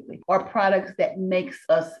specifically, or products that makes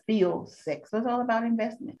us feel sex. So it's all about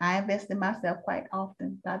investment. I invest in myself quite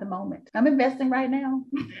often by the moment. I'm investing right now.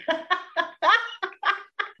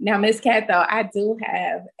 Now, Miss Cat, though, I do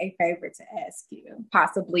have a favor to ask you,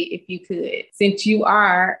 possibly if you could, since you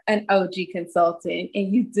are an OG consultant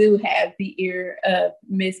and you do have the ear of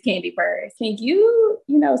Miss Candy Burrs. Can you,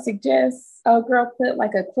 suggest a girl put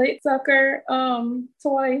like a clit sucker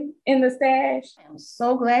toy in the stash? I'm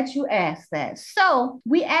so glad you asked that. So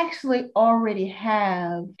we actually already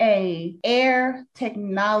have a air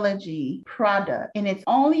technology product, and it's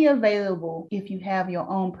only available if you have your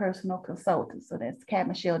own personal consultant. So that's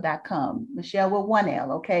catmichelle.com, Michelle with one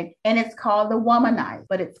L, okay? And it's called the Womanizer,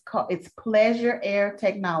 but it's Pleasure Air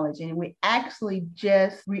Technology. And we actually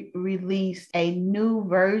just released a new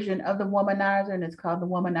version of the Womanizer, and it's called the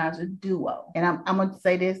Womanizer Duo. And I'm going to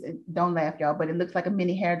say this, don't laugh, y'all, but it looks like a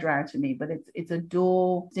mini hairdryer to me, but it's a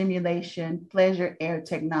dual stimulation pleasure air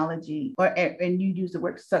technology, and you use the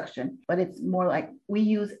word suction, but it's more like we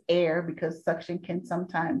use air because suction can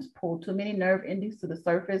sometimes pull too many nerve endings to the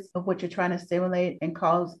surface of what you're trying to stimulate and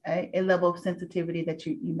cause a level of sensitivity that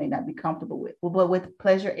you may not be comfortable with. But with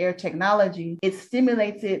pleasure air technology, it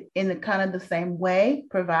stimulates it in the kind of the same way,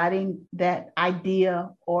 providing that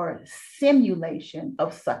idea or simulation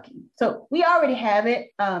of sucking. So we already have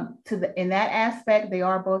it in that aspect. They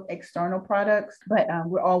are both external products, but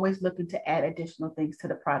we're always looking to add additional things to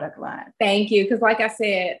the product line. Thank you. Because like I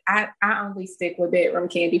said, I only stick with Bedroom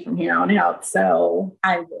Candy from here on out. So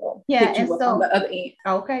I will hit you up on the other end.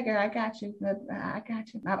 Okay, girl, I got you.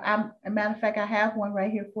 A matter of fact, I have one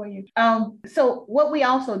right here for you. So what we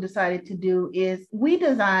also decided to do is we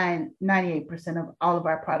design 98% of all of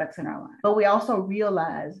our products in our line, but we also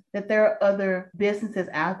realize that there are other businesses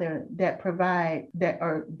out there that provide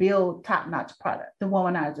or build top-notch products. The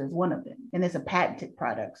Womanizer is one of them, and it's a patented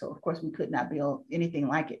product. So of course we could not build anything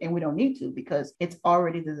like it, and we don't need to because it's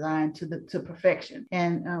already designed to perfection.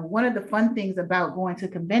 And one of the fun things about going to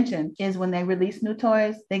convention is when they release new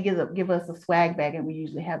toys, they give us a swag bag, and we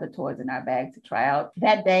usually have the toys in our bag to try out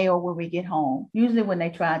that day or when we get home. Usually when they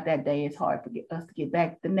try it that day, it's hard for us to get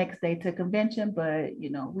back the next day to convention, but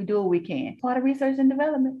we do what we can. Part of research and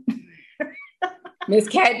development. Miss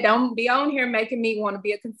Cat, don't be on here making me want to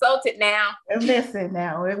be a consultant now. Listen,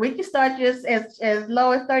 now we can start just as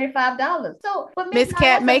low as $35. So, Miss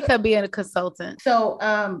Cat, make her be a consultant. So,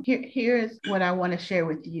 here's what I want to share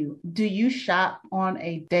with you. Do you shop on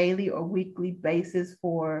a daily or weekly basis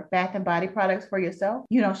for Bath and Body products for yourself?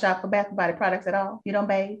 You don't shop for Bath and Body products at all? You don't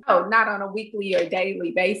bathe? Oh, not on a weekly or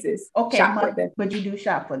daily basis. Okay, but you do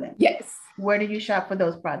shop for them? Yes. Where do you shop for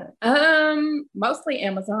those products? Mostly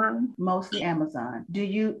Amazon. Mostly Amazon.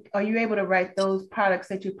 Are you able to write those products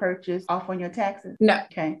that you purchase off on your taxes? No.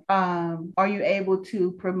 Okay. Are you able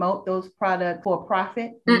to promote those products for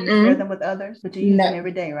profit? Do you share them with others? But you use them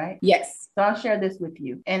every day, right? Yes. So I'll share this with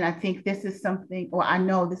you. And I think this is something, or I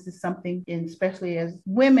know this is something, especially as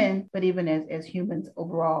women, but even as humans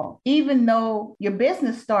overall. Even though your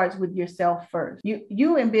business starts with yourself first.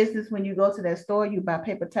 You in business, when you go to that store, you buy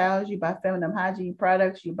paper towels, you buy feminine hygiene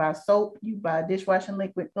products, you buy soap, you buy dishwashing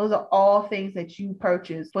liquid. Those are all things that you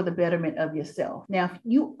purchase for the betterment of yourself. Now, if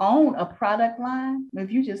you own a product line,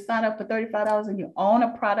 if you just sign up for $35 and you own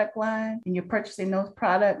a product line and you're purchasing those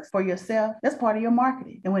products for yourself, that's part of your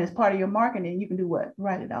marketing. And when it's part of your marketing, you can do what?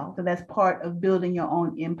 Write it off. So that's part of building your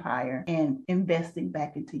own empire and investing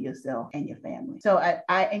back into yourself and your family. So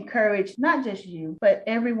I encourage not just you, but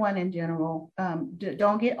everyone in general,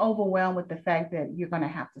 don't get overwhelmed with the fact that you're going to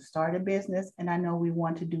have to start a business. And I know we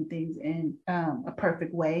want to do things in a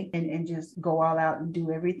perfect way and just go all out and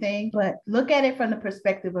do everything. But look at it from the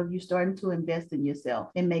perspective of you starting to invest in yourself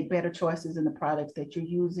and make better choices in the products that you're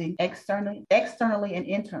using externally and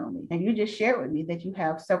internally. And you just shared with me that you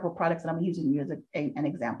have several products, and I'm using you as an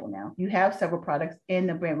example now. You have several products in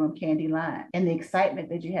the Brand Room Candy line and the excitement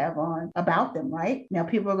that you have about them, right? Now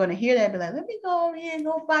people are going to hear that and be like, let me go over here and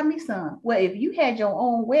go find me some. Well, if you had your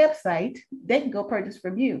own website, they can go purchase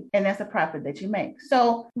from you. And that's a profit that you make.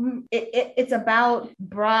 So it's about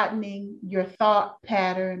broadening your thought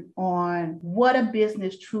pattern on what a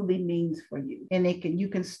business truly means for you. And you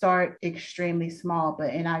can start extremely small,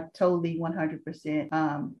 and I totally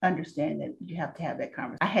 100% understand that you have to have that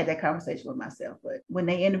conversation. I had that conversation with myself, but when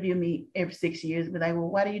they interview me every 6 years, be like, well,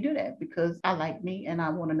 why do you do that? Because I like me and I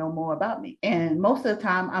want to know more about me. And most of the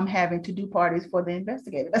time I'm having to do parties for the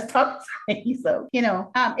investigator. Let's talk to me. So,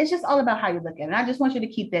 it's just all about how you look at it. And I just want you to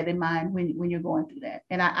keep that in mind when you're going through that.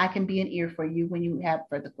 And I can be an ear for you when you have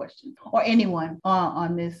further questions, or anyone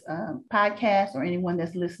on this podcast, or anyone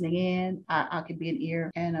that's listening in. I can be an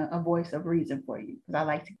ear and a voice of reason for you, because I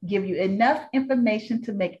like to give you enough information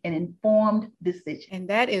to make an informed decision. And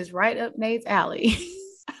that is right up Nate's alley.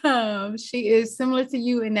 She is similar to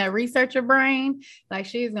you in that researcher brain. Like,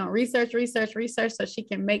 she's going to research so she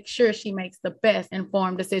can make sure she makes the best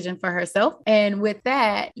informed decision for herself. And with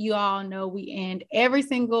that, you all know we end every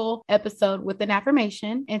single episode with an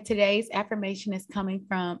affirmation. And today's affirmation is coming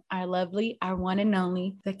from our lovely, our one and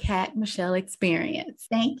only, the Cat Michele Experience.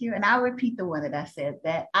 Thank you. And I'll repeat the one that I said,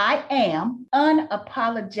 that I am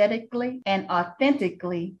unapologetically and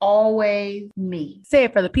authentically always me. Say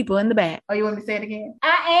it for the people in the back. Oh, you want me to say it again?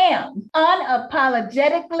 I am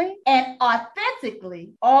unapologetically and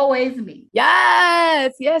authentically always me.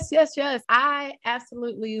 Yes. I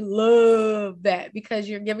absolutely love that, because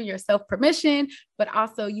you're giving yourself permission, but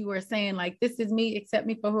also you were saying, like, this is me, accept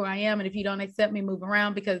me for who I am. And if you don't accept me, move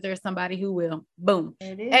around, because there's somebody who will. Boom.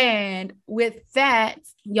 And with that,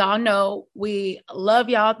 y'all know we love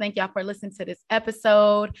y'all. Thank y'all for listening to this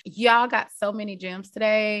episode. Y'all got so many gems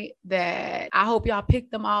today that I hope y'all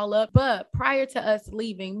pick them all up. But prior to us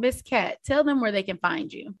leaving, Miss Cat, tell them where they can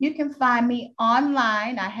find you. You can find me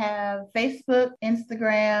online. I have Facebook,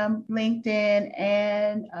 Instagram, LinkedIn,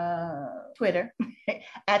 and Twitter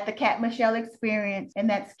at the Cat Michele Experience. And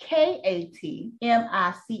that's KATMICHELE,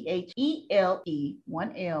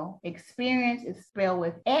 1L. Experience is spelled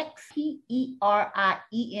with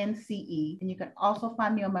XPERIENCE. And you can also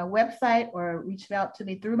find me on my website, or reach out to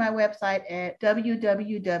me through my website at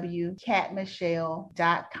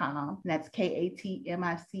www.catmichele.com. That's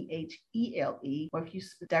KATMICHELE. Or if you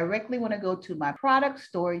directly want to go to my product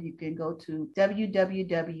store, you can go to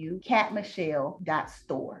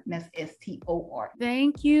www.catmichele.store. And that's STOR.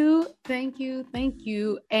 Thank you.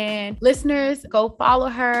 And listeners, go follow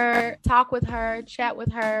her, talk with her, chat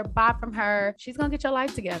with her, buy from her. She's going to get your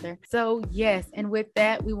life together. So yes. And with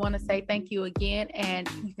that, we want to say thank you again. And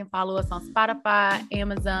you can follow us on Spotify,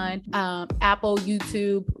 Amazon, Apple,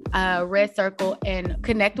 YouTube, Red Circle, and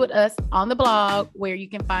connect with us on the blog, where you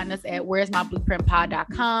can find us at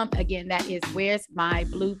where'smyblueprintpod.com. Again, that is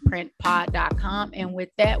where'smyblueprintpod.com. And with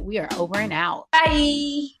that, we are over and out.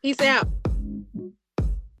 Bye. Peace out.